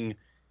being,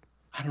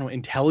 I don't know,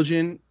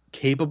 intelligent,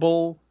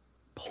 capable,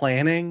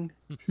 planning.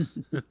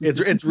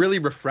 It's really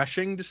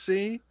refreshing to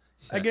see,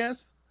 I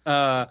guess.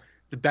 The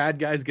bad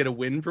guys get a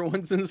win for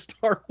once in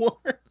Star Wars.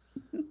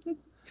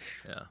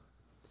 Yeah.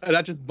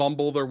 Not just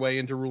bumble their way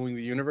into ruling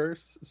the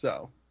universe.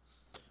 So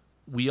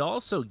we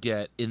also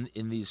get in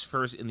the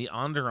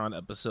Onderon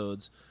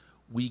episodes,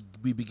 we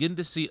begin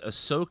to see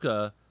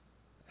Ahsoka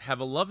have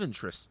a love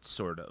interest,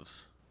 sort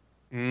of,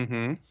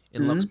 in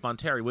Lux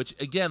Bonteri, which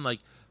again, like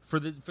for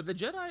the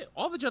Jedi,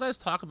 all the Jedis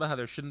talk about how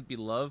there shouldn't be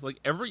love. Like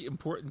every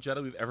important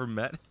Jedi we've ever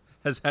met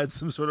has had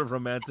some sort of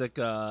romantic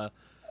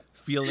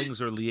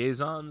feelings or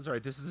liaisons.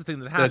 Right, this is the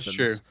thing that happens. That's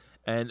true.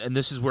 And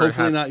this is where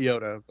hopefully not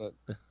Yoda, but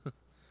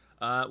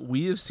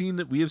we have seen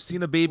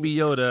a baby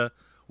Yoda.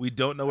 We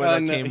don't know where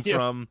that came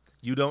from.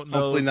 You don't know.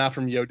 Hopefully not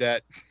from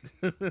Yodette.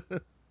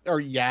 Or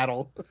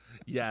Yaddle.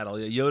 Yaddle,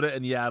 yeah, Yoda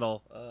and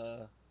Yaddle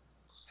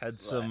had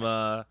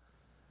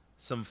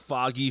some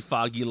foggy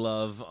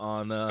love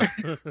on on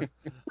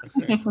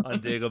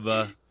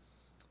Dagobah,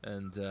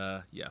 and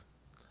yeah.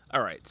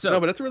 All right, so No,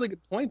 but that's a really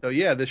good point, though.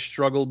 Yeah, the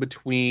struggle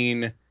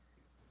between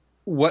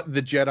what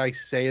the Jedi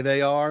say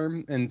they are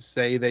and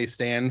say they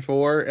stand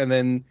for, and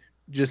then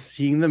just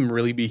seeing them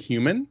really be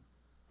human.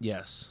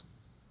 yes,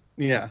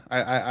 Yeah,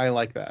 I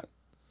like that.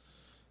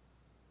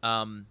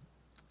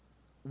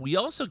 we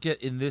also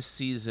get in this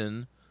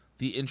season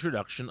the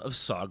introduction of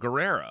Saw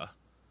Gerrera,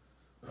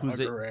 who's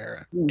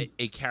Gerrera.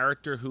 a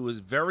character who is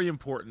very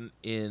important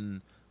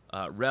in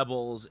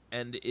Rebels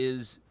and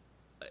is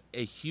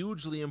a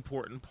hugely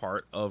important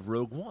part of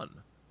Rogue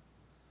One.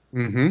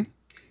 Mm-hmm.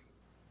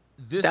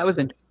 That was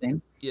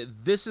interesting. Yeah,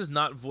 this is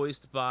not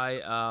voiced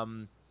by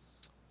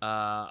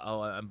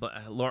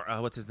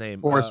what's his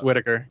name? Forrest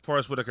Whitaker.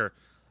 Forrest Whitaker.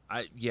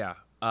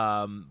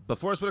 But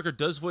Forrest Whitaker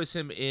does voice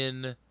him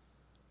in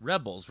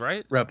Rebels,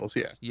 right? Rebels,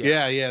 yeah.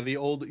 Yeah. Yeah. The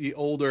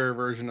older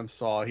version of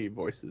Saw he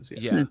voices.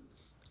 Yeah.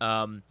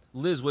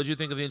 Liz, what did you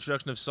think of the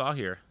introduction of Saw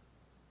here?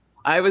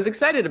 I was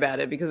excited about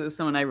it because it was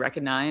someone I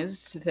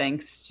recognized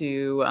thanks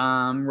to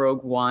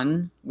Rogue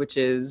One, which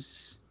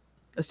is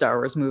a Star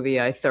Wars movie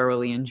I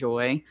thoroughly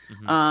enjoy,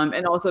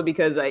 and also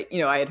because I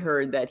had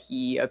heard that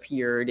he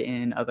appeared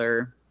in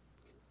other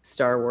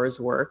Star Wars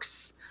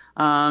works.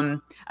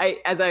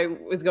 As I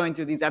was going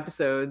through these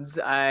episodes,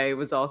 I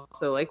was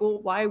also like, well,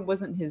 why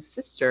wasn't his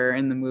sister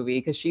in the movie?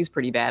 Because she's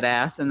pretty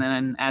badass. And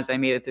then as I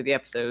made it through the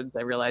episodes,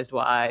 I realized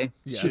why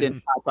she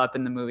didn't pop up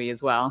in the movie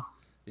as well.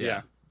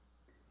 Yeah.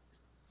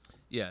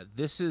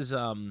 This is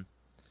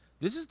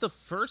the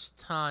first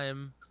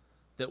time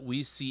that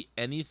we see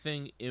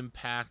anything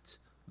impact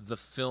the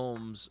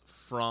films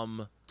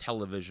from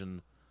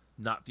television,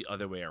 not the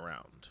other way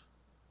around.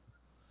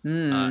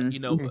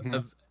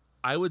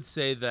 I would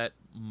say that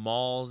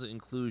Maul's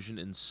inclusion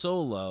in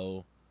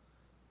Solo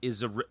is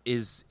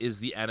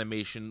the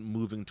animation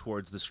moving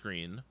towards the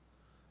screen.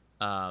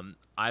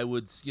 I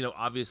would,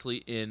 obviously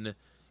in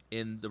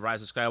The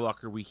Rise of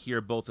Skywalker, we hear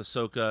both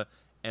Ahsoka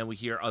and we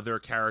hear other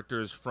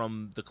characters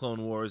from the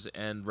Clone Wars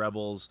and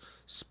Rebels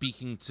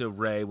speaking to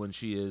Rey when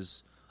she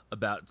is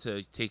about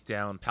to take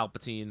down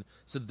Palpatine.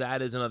 So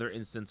that is another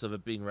instance of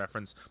it being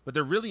referenced. But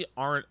there really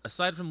aren't,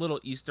 aside from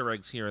little Easter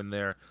eggs here and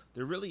there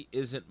really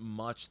isn't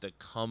much that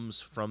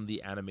comes from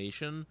the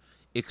animation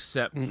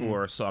except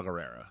for Saw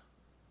Gerrera.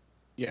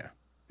 Yeah.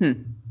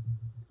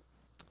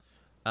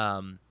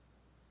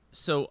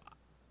 So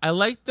I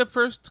liked the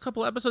first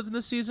couple episodes in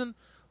this season,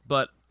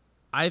 but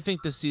I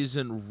think the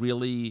season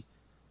really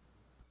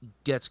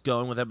gets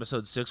going with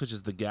episode 6, which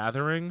is The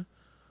Gathering,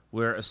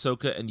 where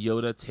Ahsoka and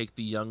Yoda take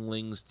the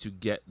younglings to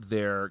get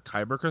their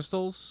kyber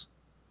crystals.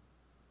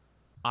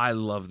 I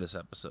love this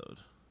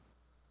episode.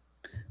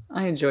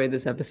 I enjoyed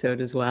this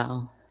episode as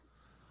well.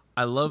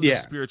 I love the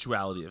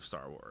spirituality of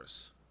Star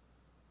Wars.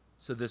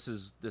 So this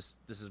is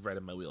right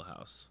in my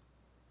wheelhouse.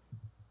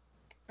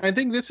 I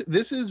think this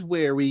is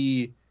where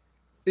maybe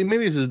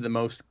this is the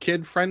most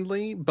kid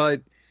friendly,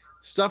 but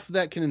stuff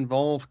that can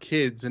involve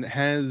kids, and it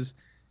has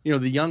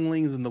the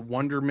younglings and the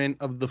wonderment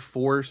of the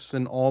Force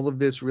and all of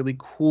this really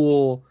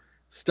cool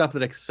stuff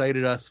that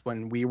excited us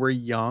when we were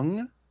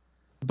young,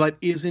 but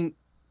isn't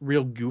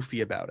real goofy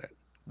about it.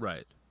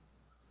 Right.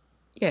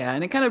 Yeah,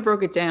 and it kind of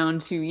broke it down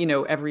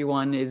to,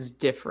 everyone is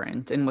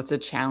different, and what's a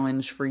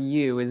challenge for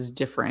you is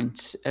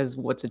different as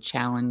what's a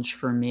challenge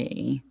for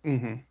me.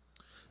 Mm-hmm.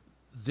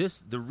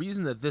 The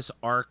reason that this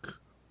arc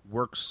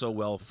works so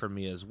well for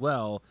me as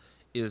well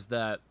is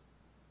that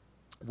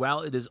while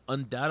it is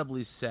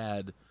undoubtedly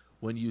sad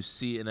when you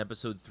see in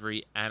episode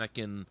 3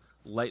 Anakin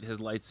light his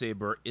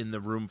lightsaber in the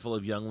room full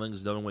of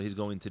younglings knowing what he's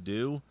going to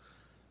do,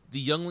 the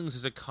younglings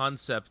is a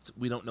concept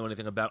we don't know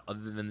anything about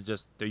other than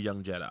just they're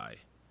young Jedi.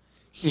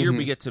 Here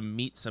we get to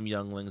meet some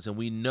younglings and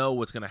we know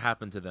what's going to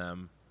happen to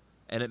them,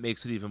 and it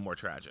makes it even more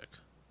tragic.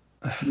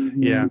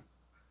 Yeah.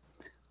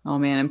 Oh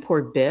man, and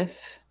poor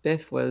Biff.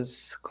 Biff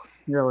was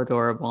real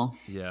adorable.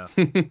 Yeah.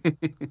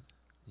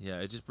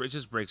 Yeah, it just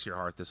breaks your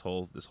heart, this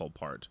whole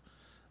part.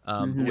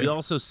 But we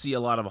also see a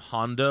lot of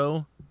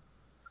Hondo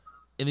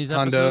in these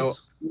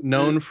episodes. Hondo,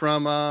 known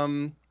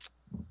from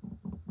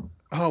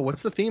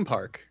what's the theme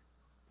park?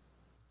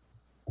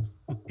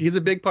 He's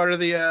a big part of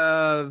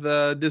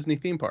the Disney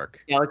theme park.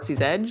 Galaxy's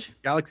Edge.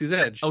 Galaxy's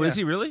Edge. Oh, is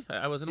he really?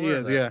 I wasn't aware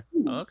of that. Yeah.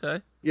 Oh,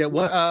 okay. Yeah.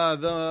 What?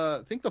 I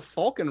think the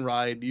Falcon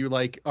ride. You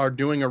are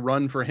doing a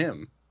run for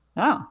him.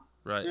 Oh.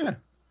 Right. Yeah.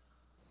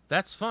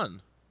 That's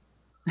fun.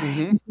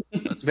 Mm-hmm.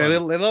 That's They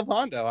fun. love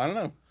Hondo. I don't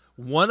know.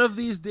 One of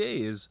these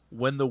days,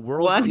 when the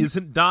world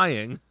isn't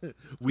dying,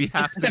 we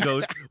have to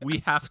go.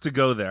 We have to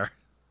go there.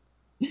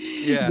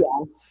 Yeah.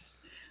 Yes.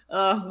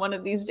 One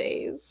of these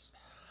days.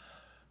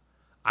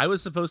 I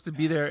was supposed to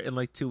be there in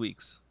like 2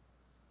 weeks.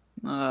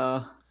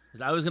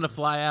 'Cause I was going to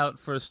fly out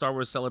for a Star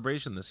Wars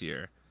Celebration this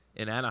year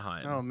in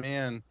Anaheim. Oh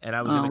man. And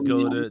I was going to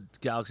go to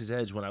Galaxy's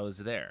Edge when I was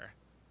there.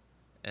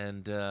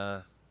 And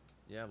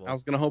Yeah, I well,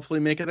 was gonna hopefully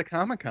make it to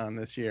Comic-Con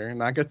this year and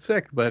not get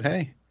sick, but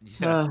hey,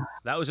 yeah,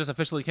 that was just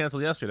officially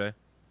canceled yesterday.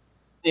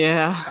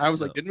 Yeah. I was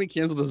So- like, didn't we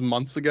cancel this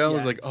months ago? It Yeah.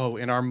 was like, oh,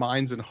 in our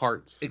minds and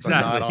hearts,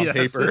 Exactly. but not on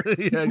yes. paper.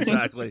 Yeah,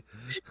 exactly.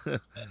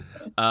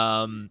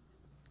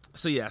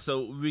 So yeah,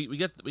 so we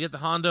get the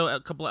Hondo a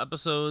couple of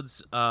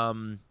episodes,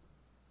 and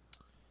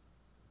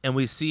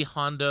we see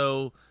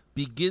Hondo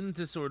begin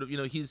to sort of,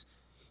 he's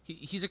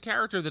a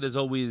character that is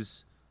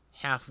always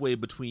halfway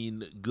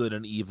between good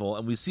and evil,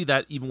 and we see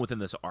that even within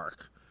this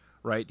arc,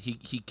 right? He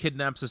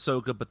kidnaps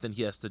Ahsoka, but then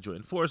he has to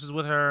join forces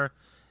with her,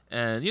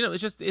 and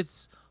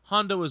it's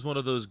Hondo is one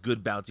of those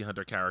good bounty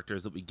hunter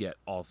characters that we get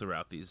all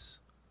throughout these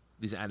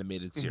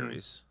animated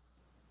series.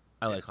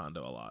 I like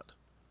Hondo a lot,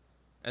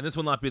 and this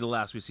will not be the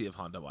last we see of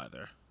Hondo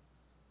either.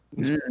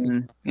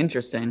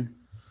 Interesting.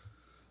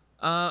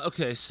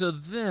 Okay, so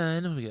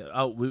then we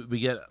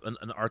get an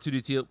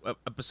R2D2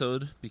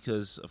 episode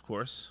because, of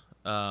course.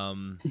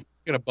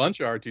 Got a bunch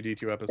of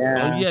R2D2 episodes.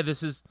 Yeah. Oh yeah,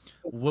 this is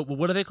what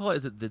do they call it?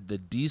 Is it the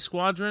D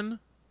Squadron?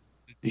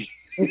 G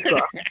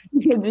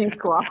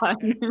Squad.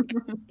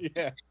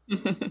 Yeah.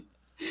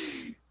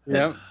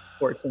 Yep.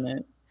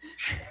 Fortunate.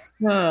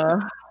 Yeah.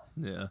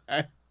 Yeah.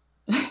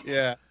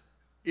 Yeah.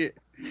 Yep,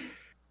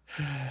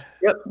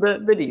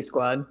 the D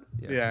Squad.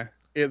 Yeah.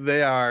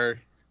 They are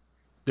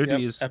They're yep,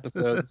 D's.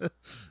 episodes.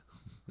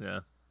 Yeah.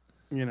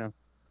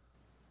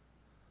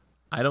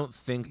 I don't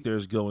think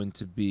there's going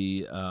to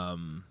be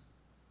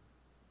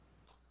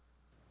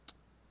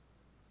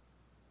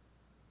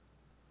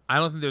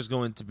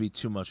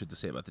too much to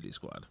say about the D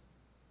Squad.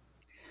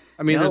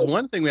 I mean, No. there's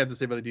one thing we have to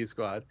say about the D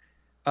Squad.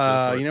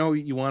 for it.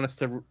 You want us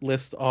to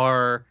list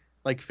our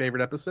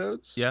favorite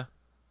episodes? Yeah.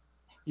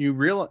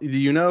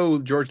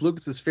 George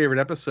Lucas's favorite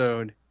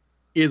episode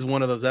is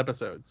one of those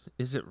episodes.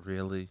 Is it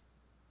really?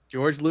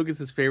 George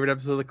Lucas's favorite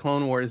episode of the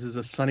Clone Wars is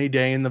A Sunny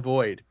Day in the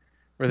Void,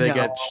 where they No.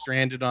 get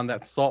stranded on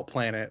that salt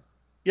planet.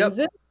 Yep. Is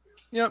it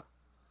Yep.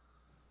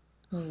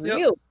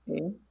 really?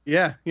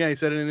 Yeah. Yeah. He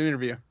said it in an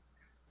interview.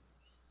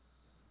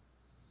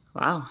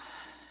 Wow.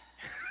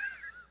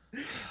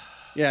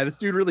 Yeah. This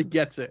dude really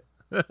gets it.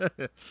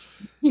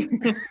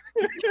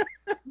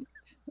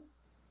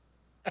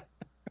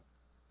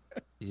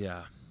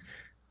 Yeah.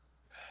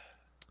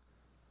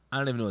 I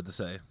don't even know what to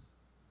say.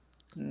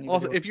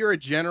 Also, if you're a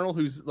general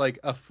who's like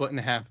a foot and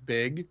a half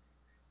big,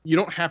 you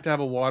don't have to have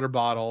a water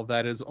bottle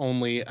that is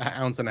only an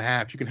ounce and a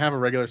half. You can have a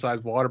regular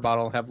sized water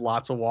bottle and have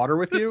lots of water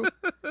with you.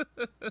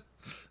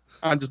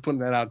 I'm just putting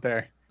that out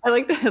there. I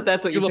like that.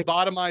 That's what You you think.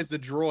 lobotomize the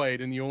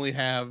droid and you only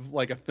have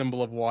like a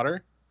thimble of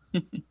water.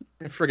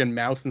 Friggin'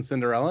 Mouse and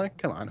Cinderella.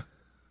 Come on.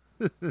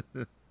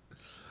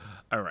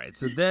 All right,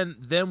 so then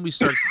we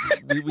start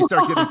we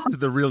start getting to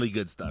the really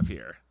good stuff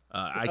here.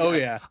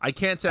 I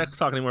can't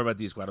talk anymore about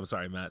D Squad. I'm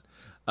sorry, Matt.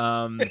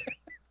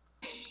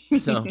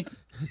 So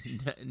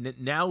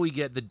now we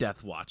get the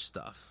Death Watch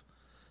stuff.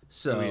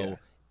 So, yeah.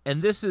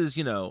 And this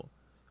is,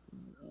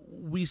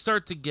 we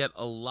start to get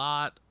a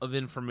lot of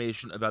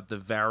information about the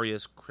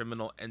various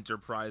criminal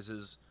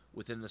enterprises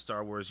within the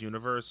Star Wars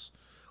universe.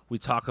 We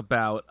talk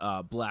about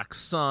Black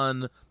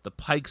Sun, the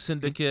Pike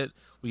Syndicate.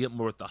 We get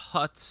more with the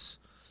Hutts.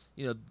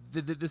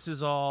 This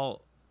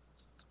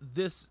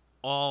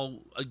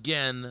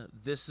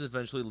is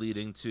eventually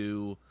leading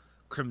to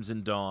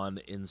Crimson Dawn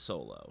in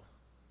Solo.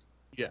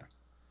 Yeah.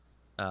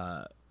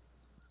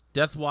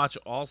 Death Watch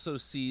also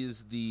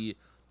sees the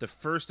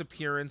first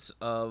appearance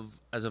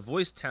as a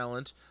voice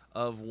talent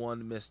of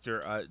one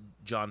Mr.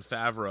 Jon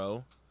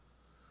Favreau,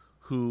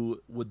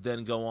 who would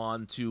then go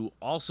on to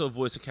also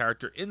voice a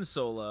character in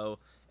Solo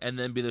and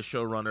then be the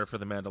showrunner for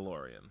The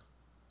Mandalorian.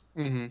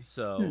 Mm-hmm.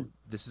 So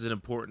this is an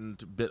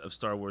important bit of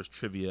Star Wars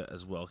trivia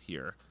as well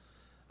here.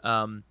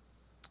 But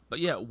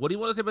yeah, what do you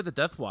want to say about the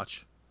Death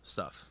Watch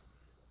stuff?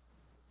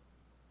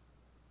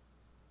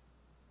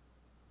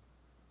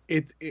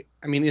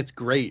 It's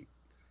great.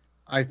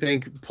 I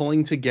think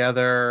pulling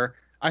together.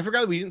 I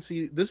forgot we didn't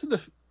see. This is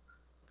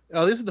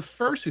the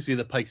first we see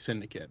the Pike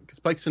Syndicate, because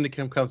Pike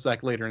Syndicate comes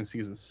back later in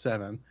season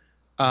 7.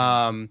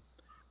 But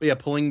yeah,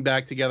 pulling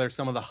back together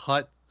some of the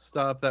Hutt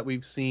stuff that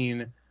we've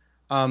seen,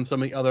 some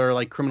of the other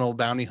like criminal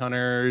bounty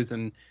hunters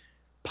and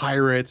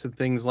pirates and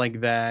things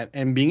like that,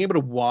 and being able to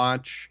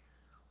watch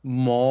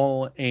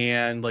Maul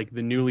and like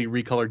the newly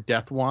recolored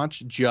Death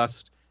Watch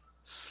just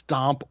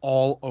stomp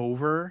all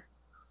over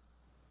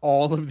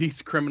all of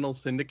these criminal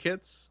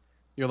syndicates.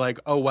 You're like,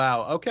 oh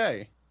wow,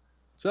 okay,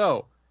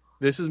 so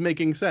this is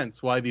making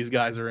sense why these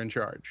guys are in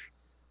charge.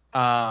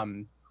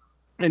 And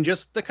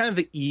just the kind of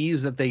the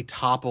ease that they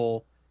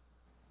topple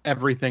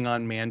everything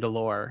on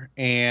Mandalore,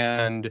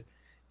 and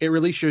it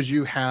really shows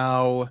you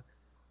how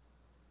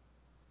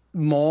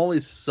Maul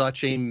is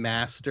such a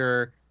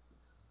master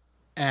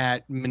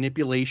at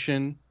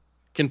manipulation,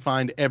 can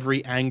find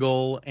every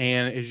angle,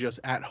 and is just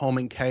at home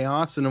in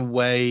chaos in a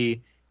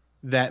way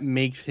that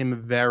makes him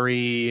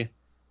very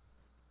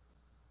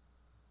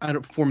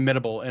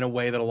formidable in a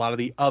way that a lot of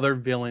the other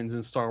villains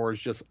in Star Wars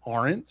just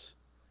aren't.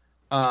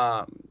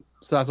 So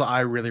that's why I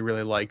really,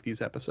 really like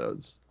these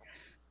episodes.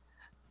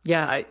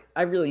 Yeah,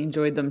 I really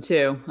enjoyed them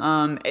too.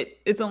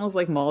 It's almost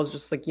like Maul's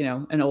just like,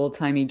 an old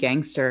timey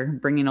gangster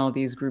bringing all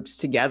these groups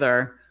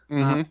together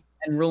Mm-hmm.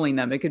 and ruling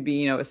them. It could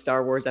be, a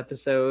Star Wars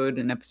episode,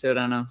 an episode,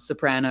 I don't know,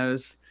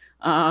 Sopranos.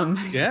 Um,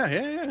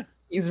 Yeah.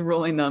 he's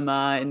ruling them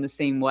in the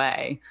same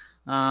way,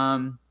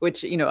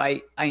 which,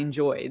 I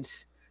enjoyed.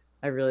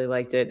 I really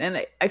liked it.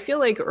 And I feel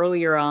like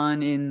earlier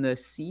on in the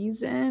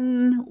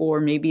season, or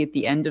maybe at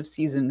the end of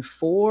season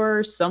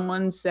 4,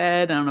 someone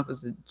said, I don't know if it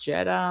was a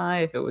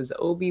Jedi, if it was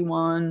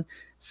Obi-Wan,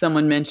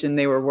 someone mentioned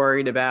they were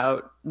worried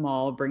about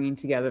Maul bringing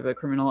together the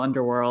criminal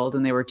underworld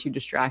and they were too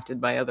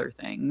distracted by other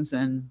things.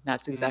 And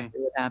that's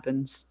exactly what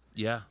happens.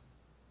 Yeah.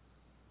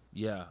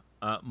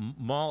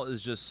 Maul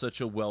is just such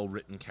a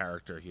well-written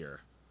character here.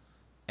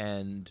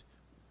 And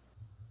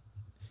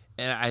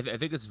I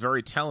think it's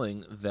very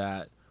telling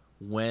that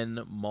when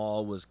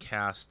Maul was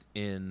cast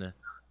in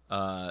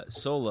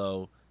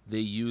Solo, they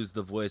used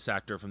the voice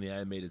actor from the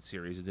animated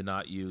series. They did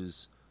not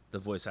use the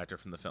voice actor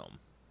from the film.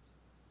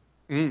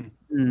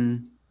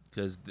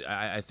 Because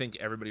I think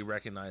everybody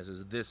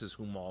recognizes this is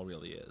who Maul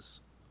really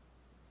is.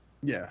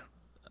 Yeah.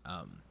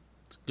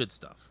 It's good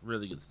stuff.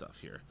 Really good stuff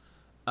here.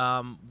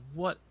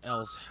 What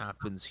else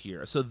happens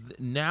here? So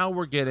now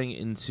we're getting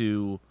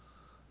into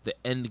the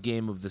end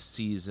game of the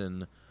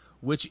season,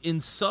 which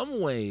in some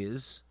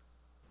ways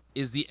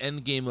is the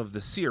end game of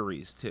the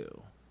series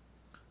too,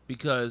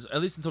 because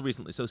at least until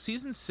recently. So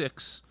season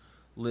 6,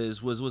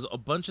 Liz, was a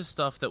bunch of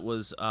stuff that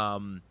was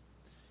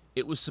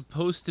it was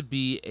supposed to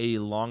be a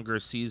longer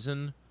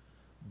season,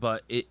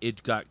 but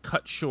it got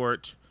cut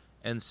short,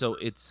 and so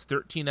it's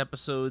 13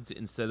 episodes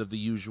instead of the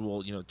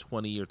usual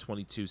 20 or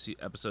 22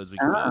 episodes we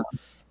get,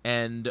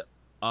 and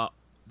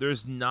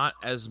there's not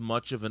as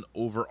much of an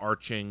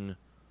overarching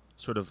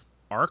sort of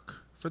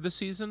arc for the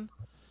season.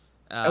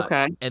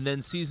 Okay. And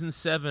then season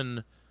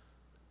 7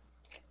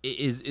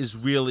 is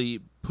really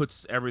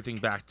puts everything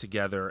back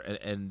together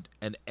and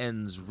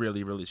ends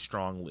really, really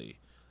strongly.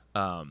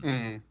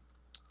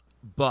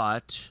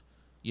 But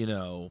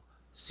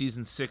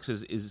season 6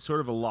 is sort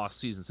of a lost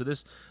season. So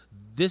this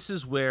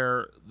is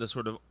where the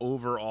sort of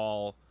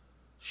overall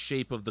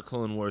shape of the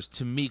Clone Wars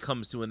to me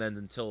comes to an end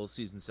until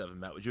season 7.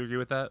 Matt, would you agree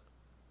with that?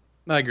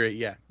 I agree.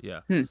 Yeah.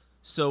 Yeah.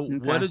 So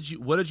what did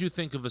you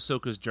think of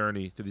Ahsoka's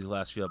journey through these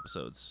last few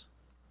episodes?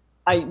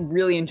 I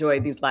really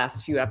enjoyed these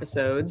last few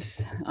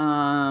episodes.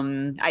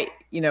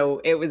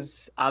 It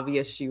was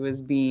obvious she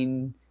was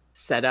being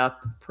set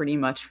up pretty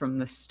much from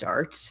the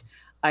start.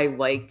 I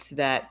liked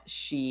that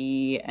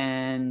she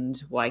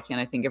and, why can't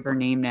I think of her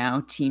name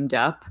now, teamed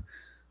up.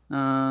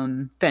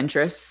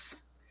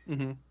 Ventress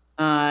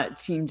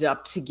teamed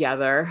up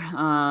together.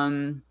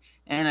 And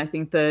I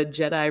think the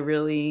Jedi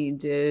really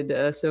did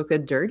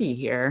Ahsoka dirty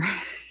here.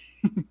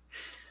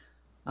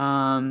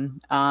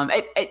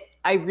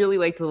 I really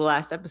liked the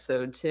last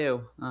episode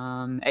too.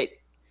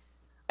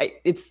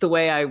 It's the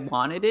way I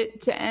wanted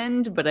it to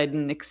end, but I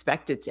didn't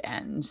expect it to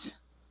end.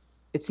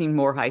 It seemed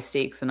more high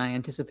stakes than I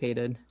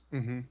anticipated.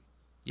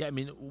 Yeah, I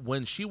mean,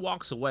 when she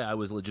walks away, I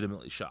was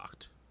legitimately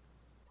shocked.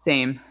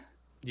 Same.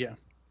 Yeah.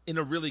 In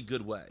a really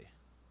good way.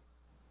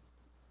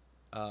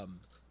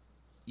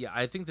 Yeah,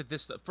 I think that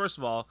this, first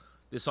of all,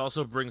 this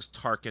also brings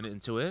Tarkin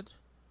into it.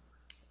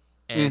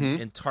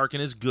 And Tarkin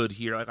is good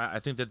here. Like, I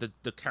think that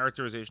the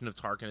characterization of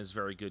Tarkin is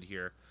very good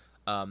here.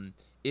 I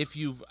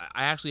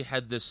actually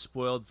had this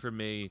spoiled for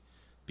me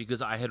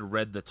because I had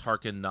read the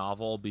Tarkin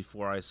novel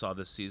before I saw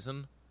this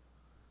season,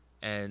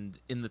 and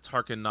in the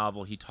Tarkin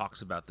novel he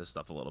talks about this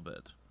stuff a little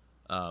bit.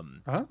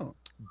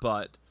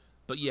 But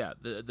yeah,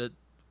 the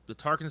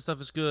Tarkin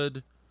stuff is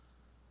good.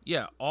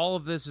 Yeah, all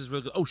of this is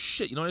really good. Oh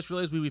shit! You know what I just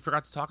realized we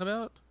forgot to talk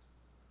about?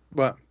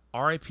 What?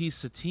 R.I.P.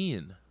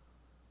 Satine.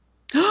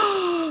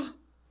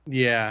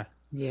 Yeah.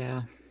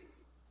 Yeah.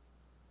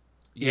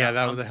 Yeah,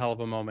 that was a hell of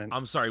a moment.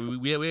 I'm sorry.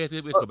 We have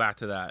to go back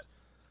to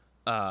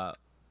that.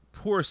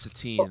 Poor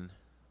Satine.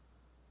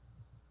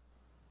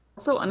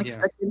 So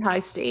unexpected high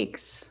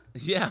stakes.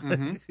 Yeah,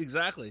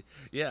 exactly.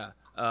 Yeah.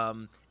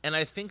 And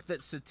I think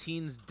that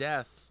Satine's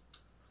death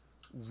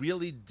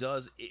really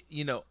does,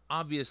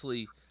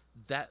 obviously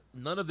that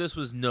none of this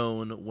was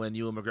known when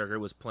Ewan McGregor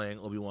was playing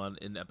Obi-Wan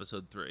in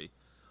episode 3.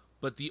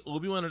 But the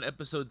Obi-Wan in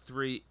episode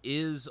 3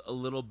 is a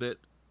little bit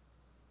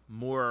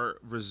more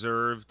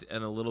reserved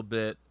and a little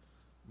bit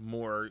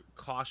more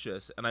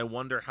cautious, and I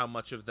wonder how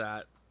much of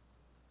that,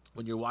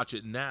 when you watch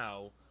it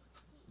now,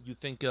 you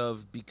think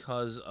of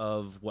because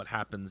of what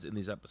happens in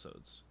these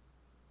episodes.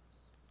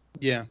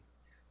 Yeah.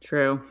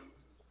 True.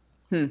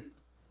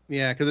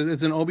 Yeah, because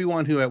it's an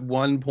Obi-Wan who at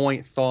one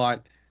point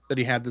thought that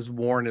he had this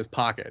war in his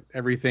pocket.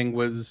 Everything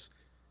was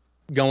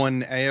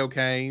going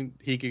A-okay.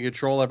 He could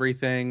control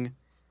everything,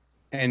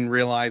 and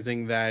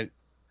realizing that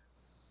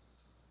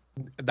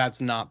that's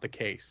not the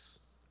case.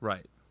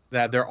 Right.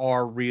 That there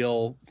are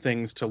real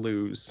things to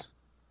lose.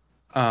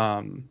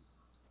 And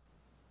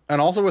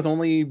also with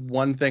only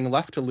one thing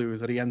left to lose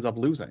that he ends up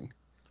losing.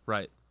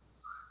 Right.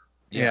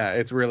 Yeah,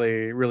 it's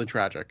really, really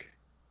tragic.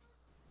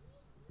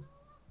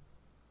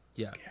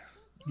 Yeah.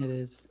 It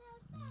is.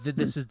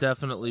 This is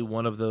definitely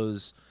one of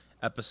those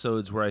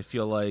episodes where I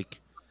feel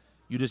like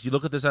you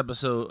look at this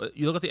episode,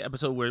 you look at the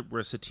episode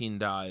where Satine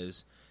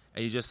dies,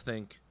 and you just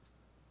think,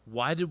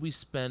 why did we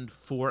spend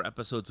 4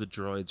 episodes with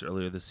droids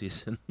earlier this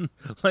season?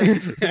 Like,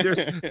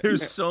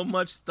 there's so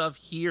much stuff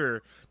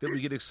here that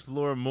we could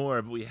explore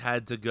more, but we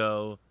had to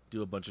go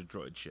do a bunch of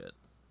droid shit.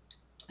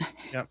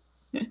 Yep.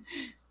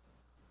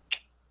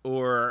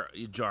 Or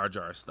Jar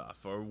Jar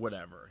stuff, or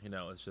whatever.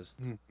 It's just,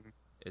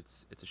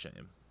 it's a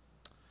shame.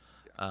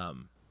 All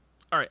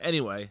right.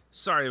 Anyway,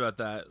 sorry about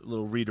that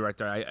little redirect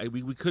there.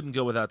 We couldn't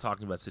go without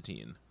talking about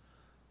Satine.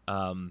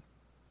 No,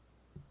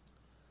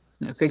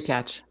 good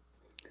catch.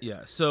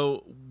 Yeah.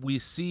 So we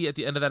see at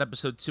the end of that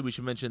episode too. We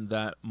should mention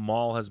that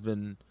Maul has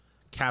been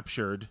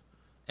captured,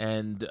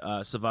 and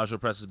Savage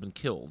Opress has been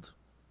killed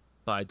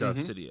by Darth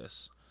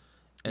Sidious.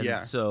 And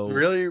so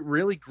really,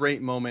 really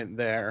great moment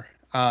there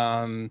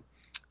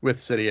with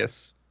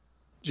Sidious,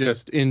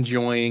 just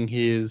enjoying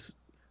his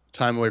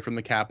time away from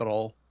the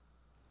capital,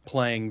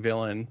 playing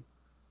villain.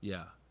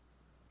 Yeah.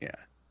 Yeah.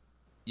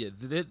 Yeah.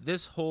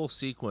 This whole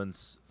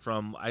sequence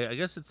from I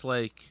guess it's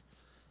like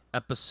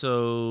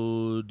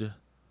episode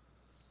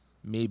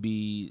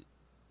maybe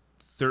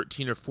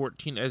 13 or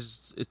 14,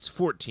 as it's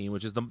 14,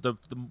 which is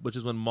which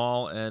is when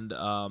Maul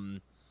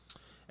and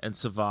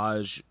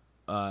Savage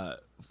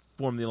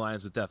form the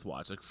alliance with Death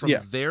Watch. Like from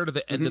there to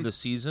the end of the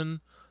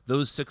season,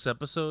 those 6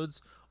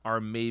 episodes are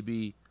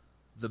maybe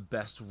the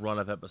best run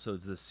of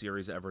episodes this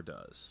series ever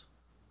does.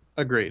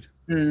 Agreed.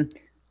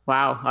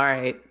 Wow. All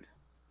right.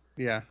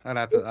 Yeah, I'd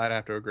have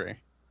to agree.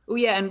 Oh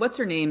yeah, and what's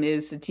her name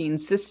is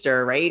Satine's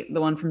sister, right? The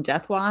one from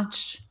Death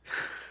Watch.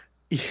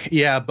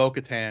 Yeah,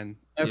 Bo-Katan.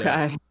 Okay.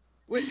 Yeah.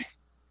 Wait,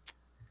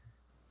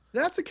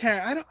 that's a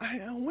cat. I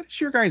don't. What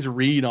is your guys'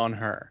 read on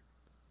her?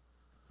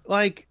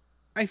 Like,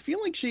 I feel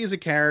like she is a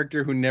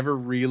character who never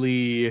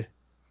really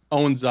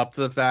owns up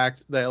to the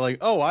fact that, like,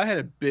 oh, I had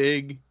a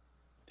big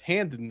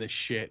hand in this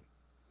shit.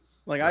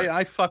 Like,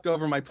 I fucked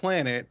over my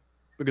planet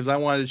because I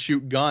wanted to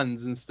shoot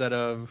guns instead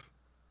of,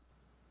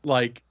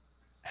 like,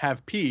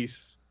 have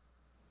peace.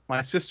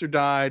 My sister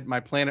died. My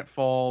planet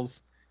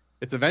falls.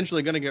 It's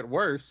eventually going to get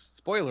worse.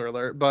 Spoiler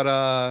alert. But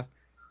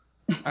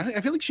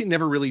I feel like she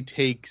never really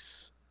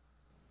takes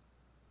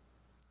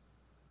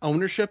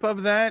ownership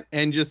of that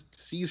and just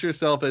sees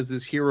herself as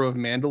this hero of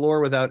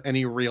Mandalore without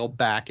any real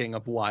backing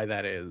of why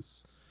that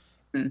is.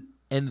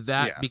 And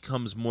that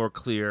becomes more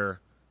clear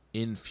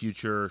in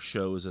future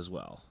shows as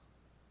well.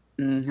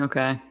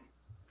 Okay.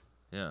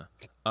 Yeah.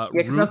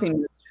 Because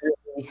nothing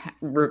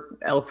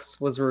else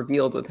was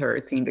revealed with her,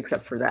 it seemed,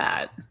 except for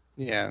that.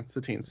 Yeah,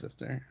 Satine's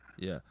sister.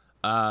 Yeah.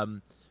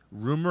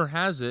 Rumor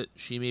has it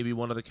she may be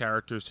one of the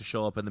characters to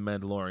show up in The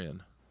Mandalorian.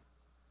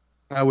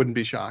 I wouldn't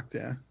be shocked,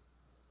 yeah.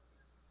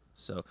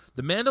 So,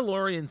 The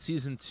Mandalorian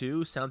Season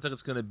 2 sounds like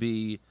it's going to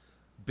be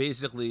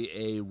basically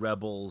a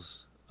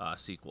Rebels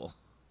sequel.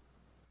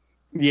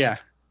 Yeah.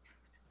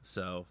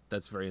 So,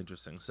 that's very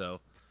interesting. So,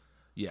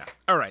 yeah.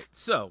 All right.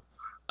 So,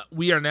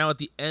 we are now at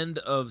the end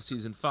of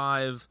Season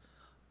 5.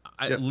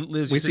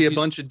 Liz, we see a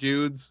bunch of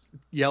dudes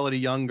yell at a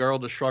young girl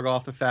to shrug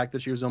off the fact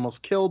that she was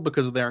almost killed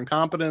because of their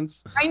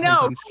incompetence. I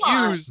know.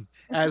 Confused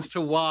as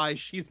to why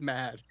she's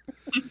mad.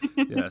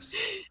 Yes.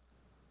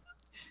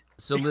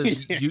 So,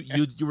 Liz,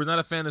 you were not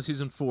a fan of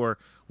Season 4.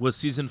 Was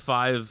Season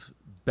 5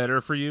 better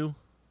for you?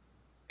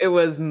 It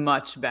was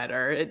much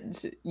better.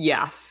 It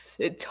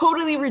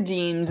totally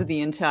redeemed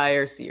the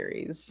entire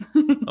series.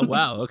 Oh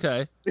wow!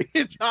 Okay. The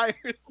entire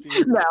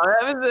series. No,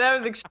 that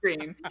was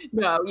extreme.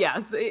 No,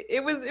 yes,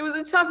 it was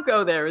a tough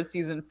go there with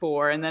Season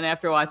 4, and then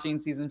after watching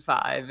Season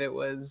 5, it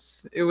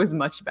was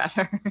much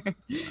better.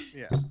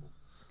 Yeah.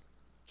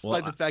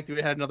 Despite the fact that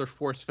we had another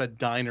force-fed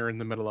diner in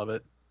the middle of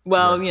it.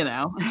 Well, Yes.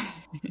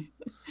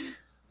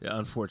 Yeah,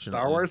 unfortunately.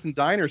 Star Wars and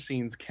diner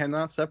scenes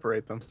cannot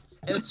separate them.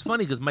 And it's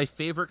funny because my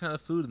favorite kind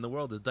of food in the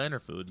world is diner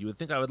food. You would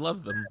think I would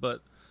love them,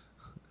 but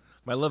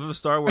my love of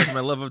Star Wars and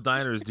my love of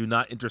diners do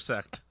not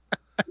intersect.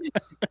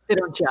 They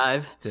don't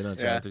jive. They don't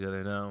jive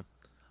together, no.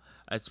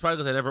 It's probably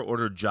because I never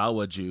ordered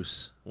Jawa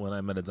juice when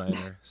I'm at a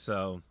diner,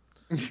 so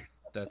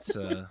that's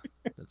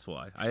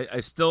why. I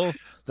still,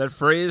 that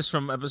phrase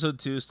from episode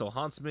 2 still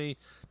haunts me.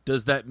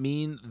 Does that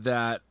mean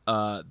that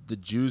the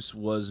juice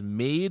was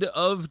made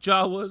of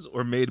Jawas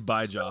or made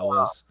by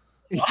Jawas?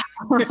 Yeah.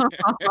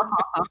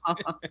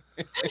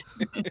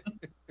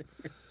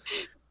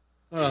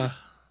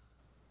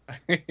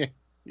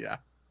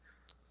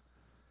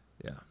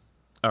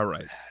 All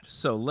right.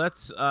 So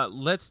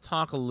let's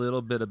talk a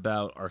little bit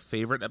about our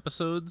favorite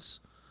episodes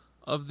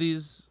of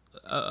these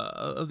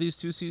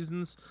 2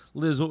 seasons.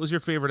 Liz, what was your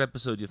favorite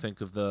episode you think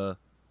of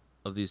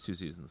these 2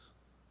 seasons?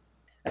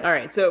 All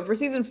right. So for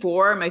Season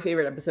 4, my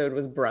favorite episode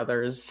was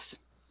Brothers.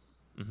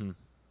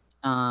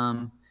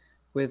 Mm-hmm.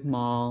 With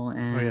Maul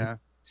and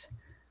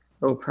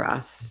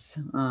Opress.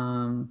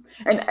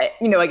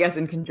 And I guess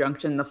in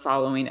conjunction the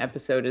following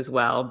episode as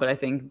well, but I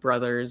think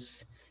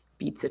Brothers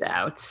beats it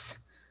out.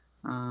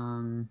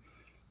 I'm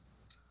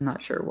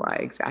not sure why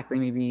exactly,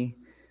 maybe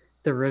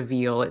the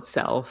reveal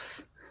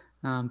itself.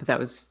 But that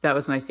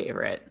was my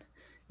favorite.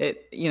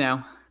 It,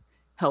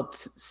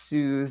 helped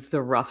soothe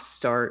the rough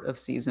start of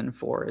season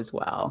 4 as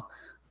well.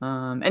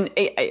 And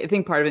I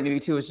think part of it maybe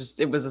too was just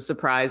it was a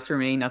surprise for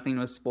me. Nothing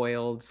was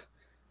spoiled.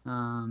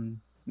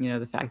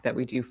 The fact that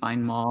we do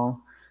find Maul,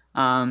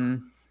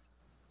 and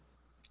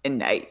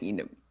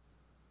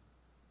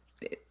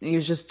he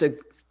was just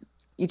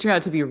he turned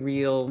out to be a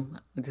real.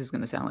 This is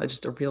going to sound like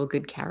just a real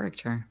good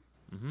character.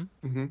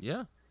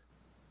 Yeah.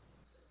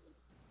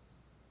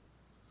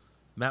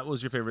 Matt, what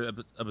was your favorite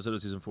episode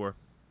of season 4?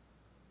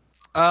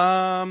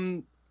 I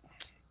don't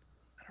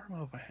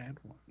know if I had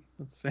one.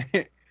 Let's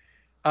say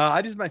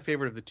I just my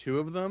favorite of the two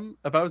of them.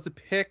 If I was to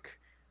pick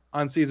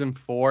on season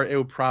 4, it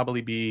would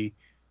probably be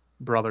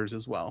Brothers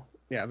as well.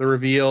 Yeah, the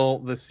reveal,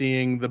 the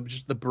seeing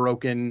just the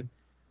broken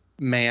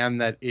man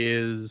that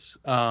is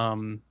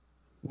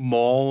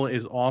Maul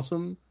is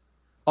awesome.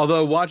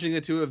 Although watching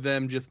the two of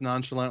them just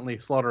nonchalantly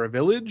slaughter a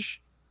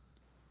village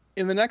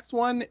in the next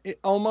one, it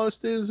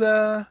almost is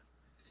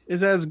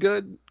as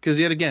good. Because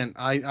yet again,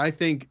 I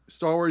think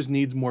Star Wars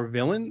needs more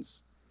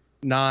villains,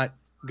 not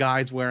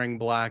guys wearing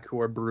black who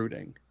are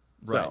brooding.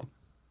 Right.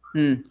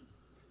 So,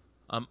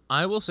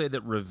 I will say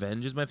that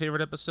Revenge is my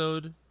favorite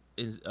episode.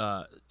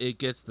 It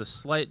gets the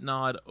slight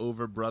nod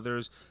over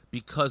Brothers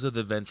because of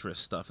the Ventress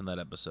stuff in that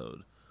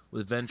episode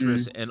with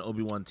Ventress and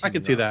Obi-Wan teaming I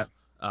can see up. that.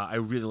 I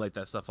really like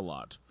that stuff a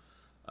lot.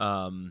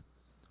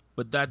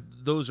 But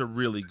those are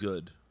really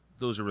good.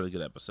 Those are really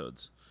good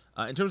episodes.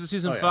 In terms of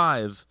season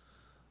 5,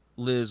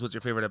 Liz, what's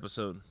your favorite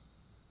episode?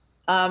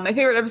 My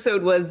favorite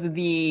episode was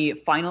the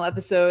final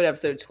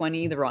episode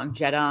 20, The Wrong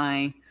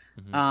Jedi.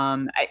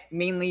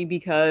 Mainly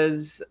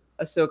because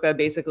Ahsoka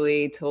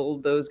basically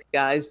told those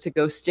guys to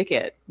go stick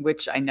it,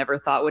 which I never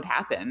thought would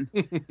happen.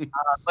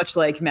 Much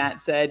like Matt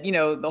said,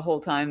 the whole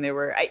time they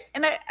were, I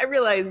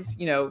realize,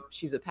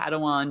 she's a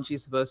Padawan,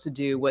 she's supposed to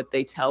do what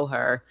they tell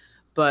her.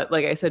 But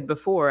like I said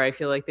before, I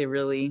feel like they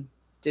really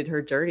did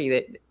her dirty.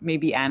 That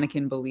maybe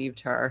Anakin believed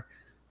her,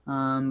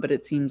 but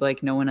it seemed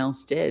like no one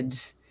else did.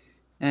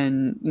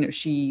 And,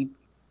 she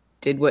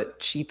did what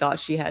she thought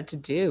she had to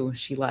do.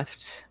 She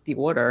left the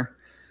order.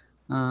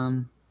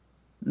 And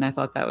I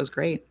thought that was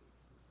great.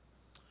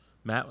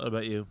 Matt, what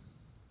about you?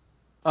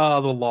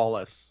 The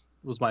Lawless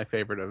was my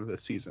favorite of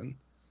this season.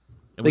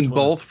 I think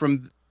both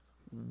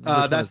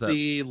that's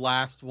the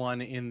last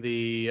one in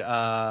the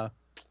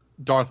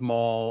Darth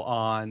Maul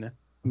on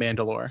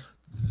Mandalore.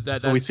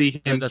 So we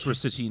see him. That's where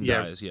Satine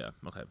dies. Yeah.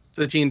 Okay.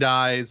 Satine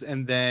dies,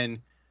 and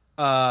then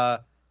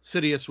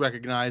Sidious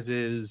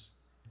recognizes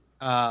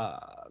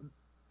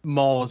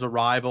Maul's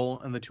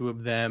arrival, and the two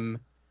of them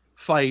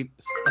fight.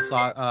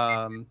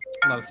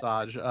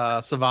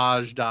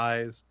 Savage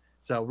dies.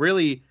 So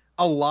really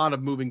a lot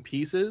of moving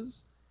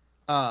pieces,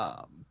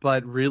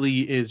 but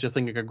really is just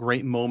like a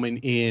great moment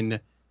in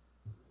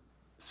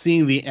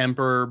seeing the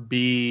Emperor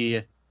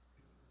be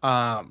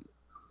a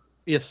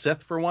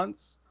Sith for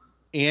once,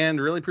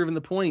 and really proving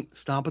the point.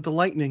 Stop at the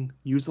lightning.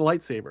 Use the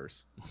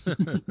lightsabers.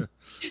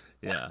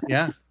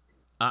 Yeah.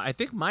 I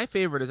think my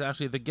favorite is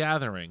actually The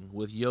Gathering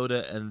with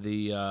Yoda and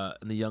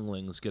the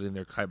younglings getting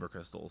their kyber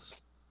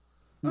crystals.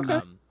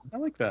 Okay, I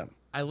like that.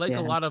 I like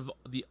a lot of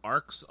the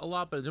arcs a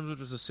lot, but in terms of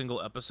just a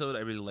single episode, I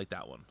really like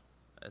that one.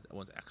 That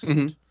one's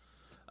excellent.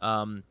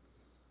 And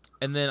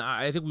then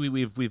I think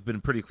we've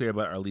been pretty clear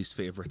about our least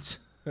favorites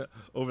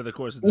over the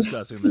course of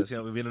discussing this.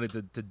 We don't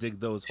need to dig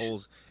those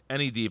holes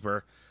any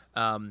deeper.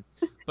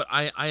 But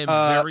I am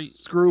very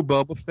screw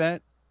Boba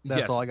Fett.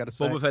 That's all I got to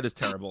say. Boba Fett is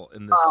terrible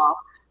in this. Oh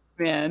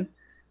man.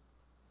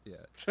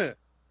 Yeah.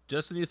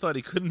 Just when you thought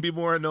he couldn't be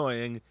more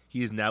annoying,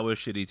 he's now a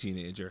shitty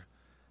teenager.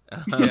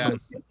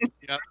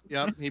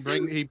 Yep.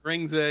 He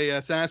brings a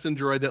assassin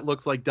droid that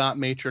looks like Dot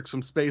Matrix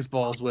from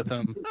Spaceballs with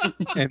him,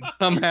 and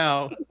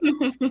somehow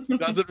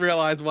doesn't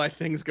realize why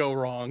things go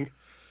wrong.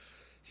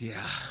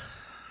 Yeah.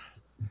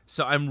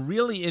 So I'm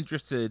really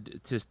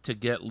interested to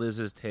get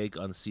Liz's take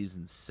on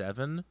season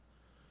 7.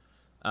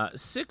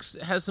 6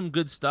 has some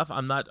good stuff.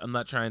 I'm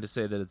not trying to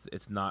say that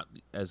it's not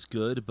as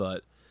good,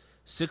 but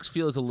 6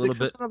 feels a little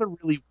bit. Another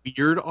really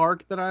weird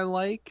arc that I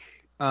like.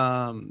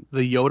 The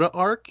Yoda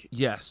arc.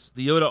 Yes,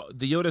 the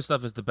Yoda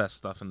stuff is the best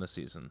stuff in the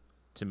season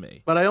to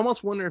me. But I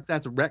almost wonder if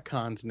that's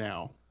retconned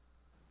now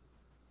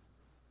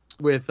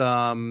with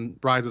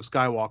Rise of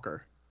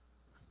Skywalker.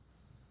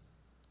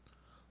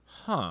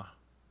 Huh.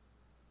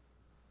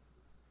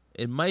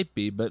 It might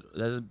be, but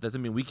that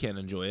doesn't mean we can't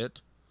enjoy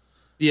it.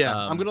 Yeah,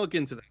 I'm gonna look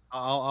into that.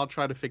 I'll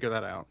try to figure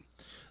that out.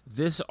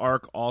 This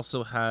arc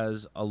also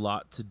has a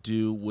lot to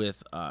do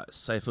with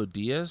Sifo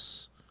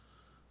Dyas,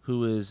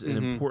 who is an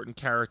important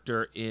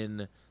character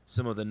in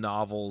some of the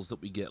novels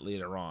that we get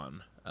later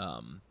on.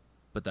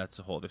 But that's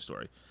a whole other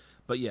story.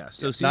 But yeah,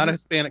 so not a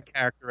Hispanic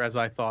character as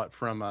I thought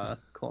from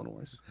Clone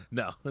Wars.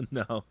 No.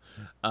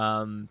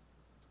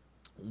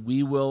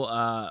 We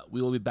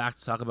will be back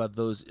to talk about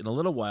those in a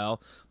little while.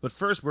 But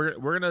first, we're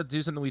gonna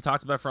do something we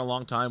talked about for a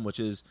long time, which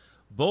is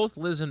both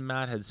Liz and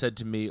Matt had said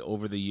to me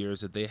over the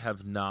years that they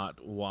have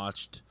not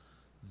watched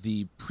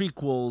the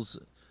prequels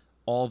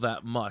all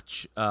that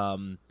much.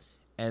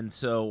 And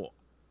so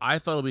I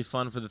thought it would be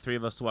fun for the three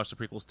of us to watch the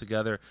prequels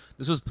together.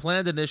 This was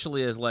planned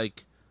initially as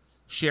like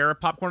share a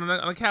popcorn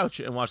on a couch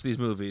and watch these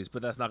movies,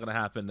 but that's not going to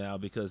happen now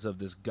because of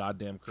this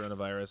goddamn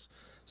coronavirus.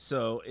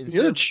 So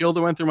You know the chill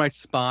that went through my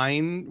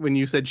spine when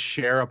you said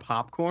share a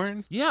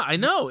popcorn? yeah, I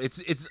know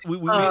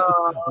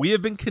we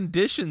have been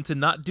conditioned to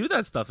not do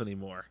that stuff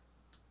anymore.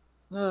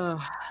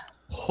 Ugh,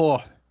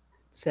 Oh,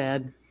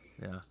 sad.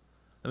 Yeah,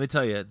 let me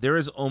tell you, there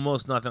is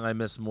almost nothing I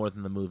miss more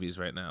than the movies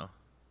right now.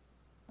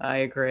 I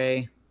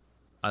agree.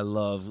 I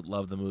love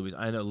the movies.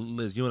 I know,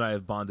 Liz, you and I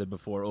have bonded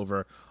before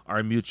over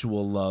our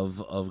mutual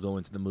love of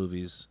going to the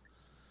movies.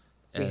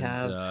 We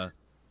have.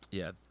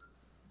 Yeah,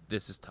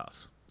 this is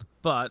tough.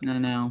 But I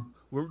know.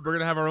 we're going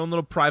to have our own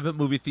little private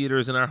movie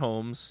theaters in our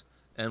homes,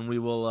 and we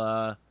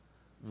will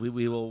we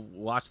will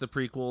watch the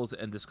prequels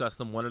and discuss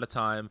them one at a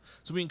time.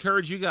 So we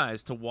encourage you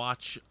guys to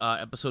watch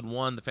Episode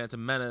 1, The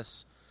Phantom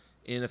Menace,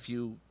 in a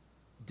few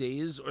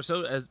days or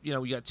so. As you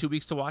know, we got 2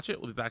 weeks to watch it.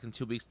 We'll be back in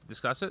 2 weeks to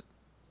discuss it.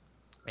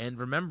 And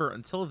remember,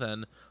 until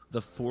then, the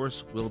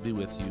Force will be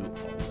with you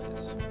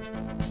always.